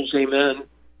souls. Amen.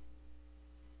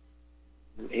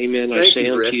 Amen. Thank I say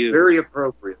you, unto Rick. you. Very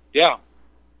appropriate. Yeah.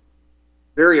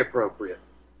 Very appropriate.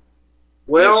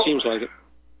 Well, yeah, it seems like it.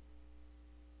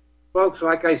 Folks,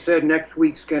 like I said, next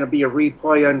week's going to be a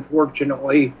replay,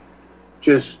 unfortunately.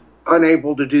 Just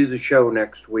unable to do the show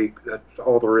next week. That's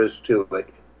all there is to it.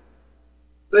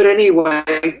 But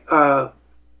anyway,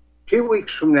 2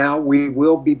 weeks from now, we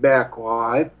will be back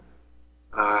live.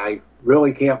 I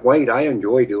really can't wait. I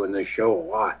enjoy doing this show a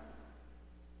lot.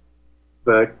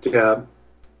 But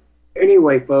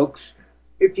anyway, folks,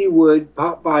 if you would,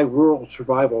 pop by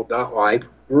ruralsurvival.life,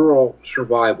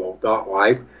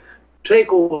 ruralsurvival.life.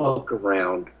 Take a look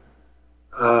around.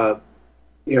 Some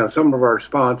of our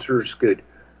sponsors could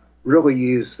really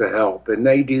use the help, and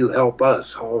they do help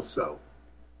us also.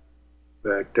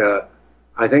 But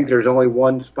I think there's only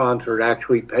one sponsor that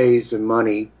actually pays in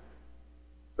money,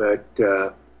 but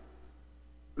the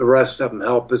rest of them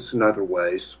help us in other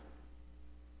ways.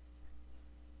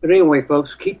 But anyway,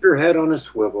 folks, keep your head on a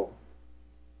swivel.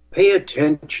 Pay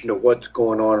attention to what's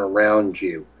going on around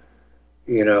you,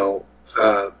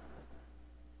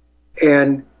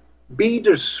 and be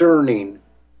discerning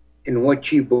in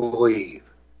what you believe.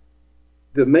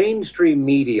 The mainstream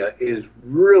media is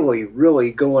really,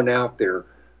 really going out there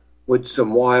with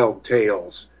some wild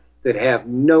tales that have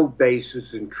no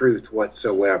basis in truth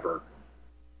whatsoever.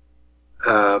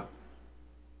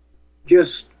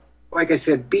 Just, like I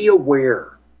said, be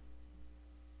aware.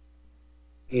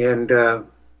 And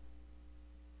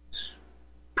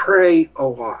pray a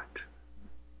lot.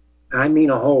 I mean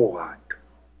a whole lot.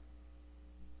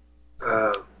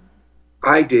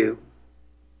 I do.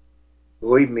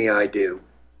 Believe me, I do.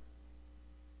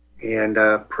 And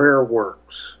prayer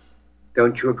works.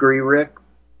 Don't you agree, Rick?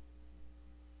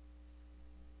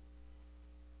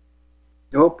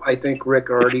 Nope, I think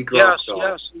Rick already dropped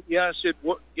off. Yes, it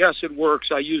works.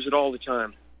 I use it all the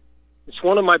time. It's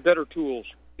one of my better tools.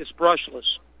 It's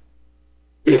brushless.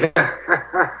 Yeah.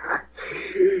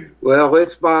 Well,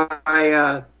 it's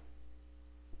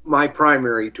my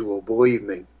primary tool, believe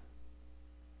me.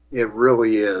 It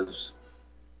really is.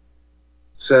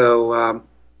 So,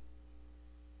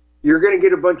 you're going to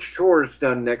get a bunch of chores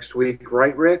done next week,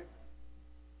 right, Rick?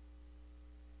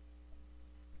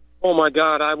 Oh my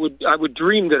God, I would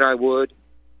dream that I would.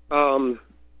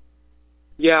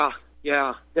 Yeah.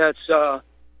 That's for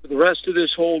the rest of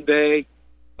this whole day.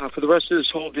 I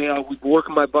would be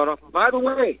working my butt off. And by the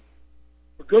way,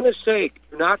 for goodness sake,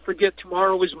 do not forget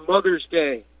tomorrow is Mother's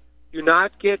Day. Do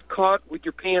not get caught with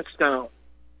your pants down.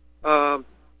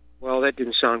 Well, that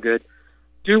didn't sound good.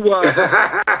 Bill,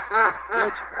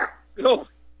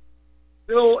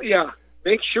 yeah.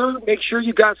 Make sure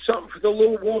you got something for the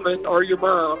little woman or your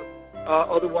mom.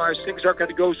 Otherwise, things aren't going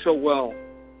to go so well.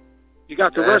 You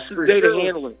got the rest of the day to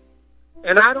handle it.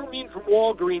 And I don't mean from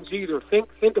Walgreens either.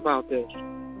 Think about this.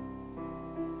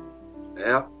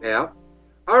 Yeah.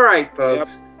 All right, folks.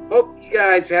 Yep. Hope you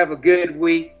guys have a good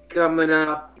week coming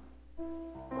up.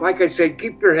 Like I said,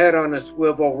 keep your head on a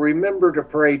swivel. Remember to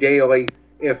pray daily,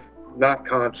 if not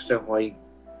constantly.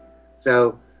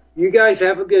 So, you guys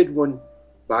have a good one.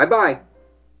 Bye-bye.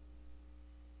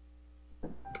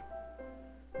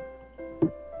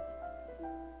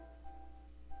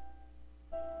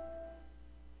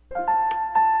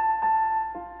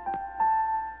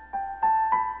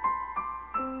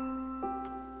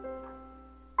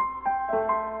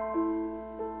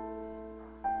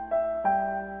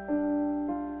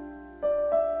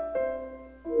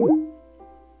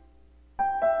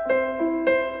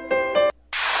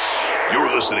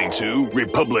 Listening to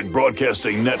Republic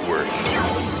Broadcasting Network,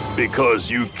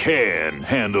 because you can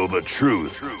handle the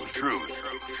truth.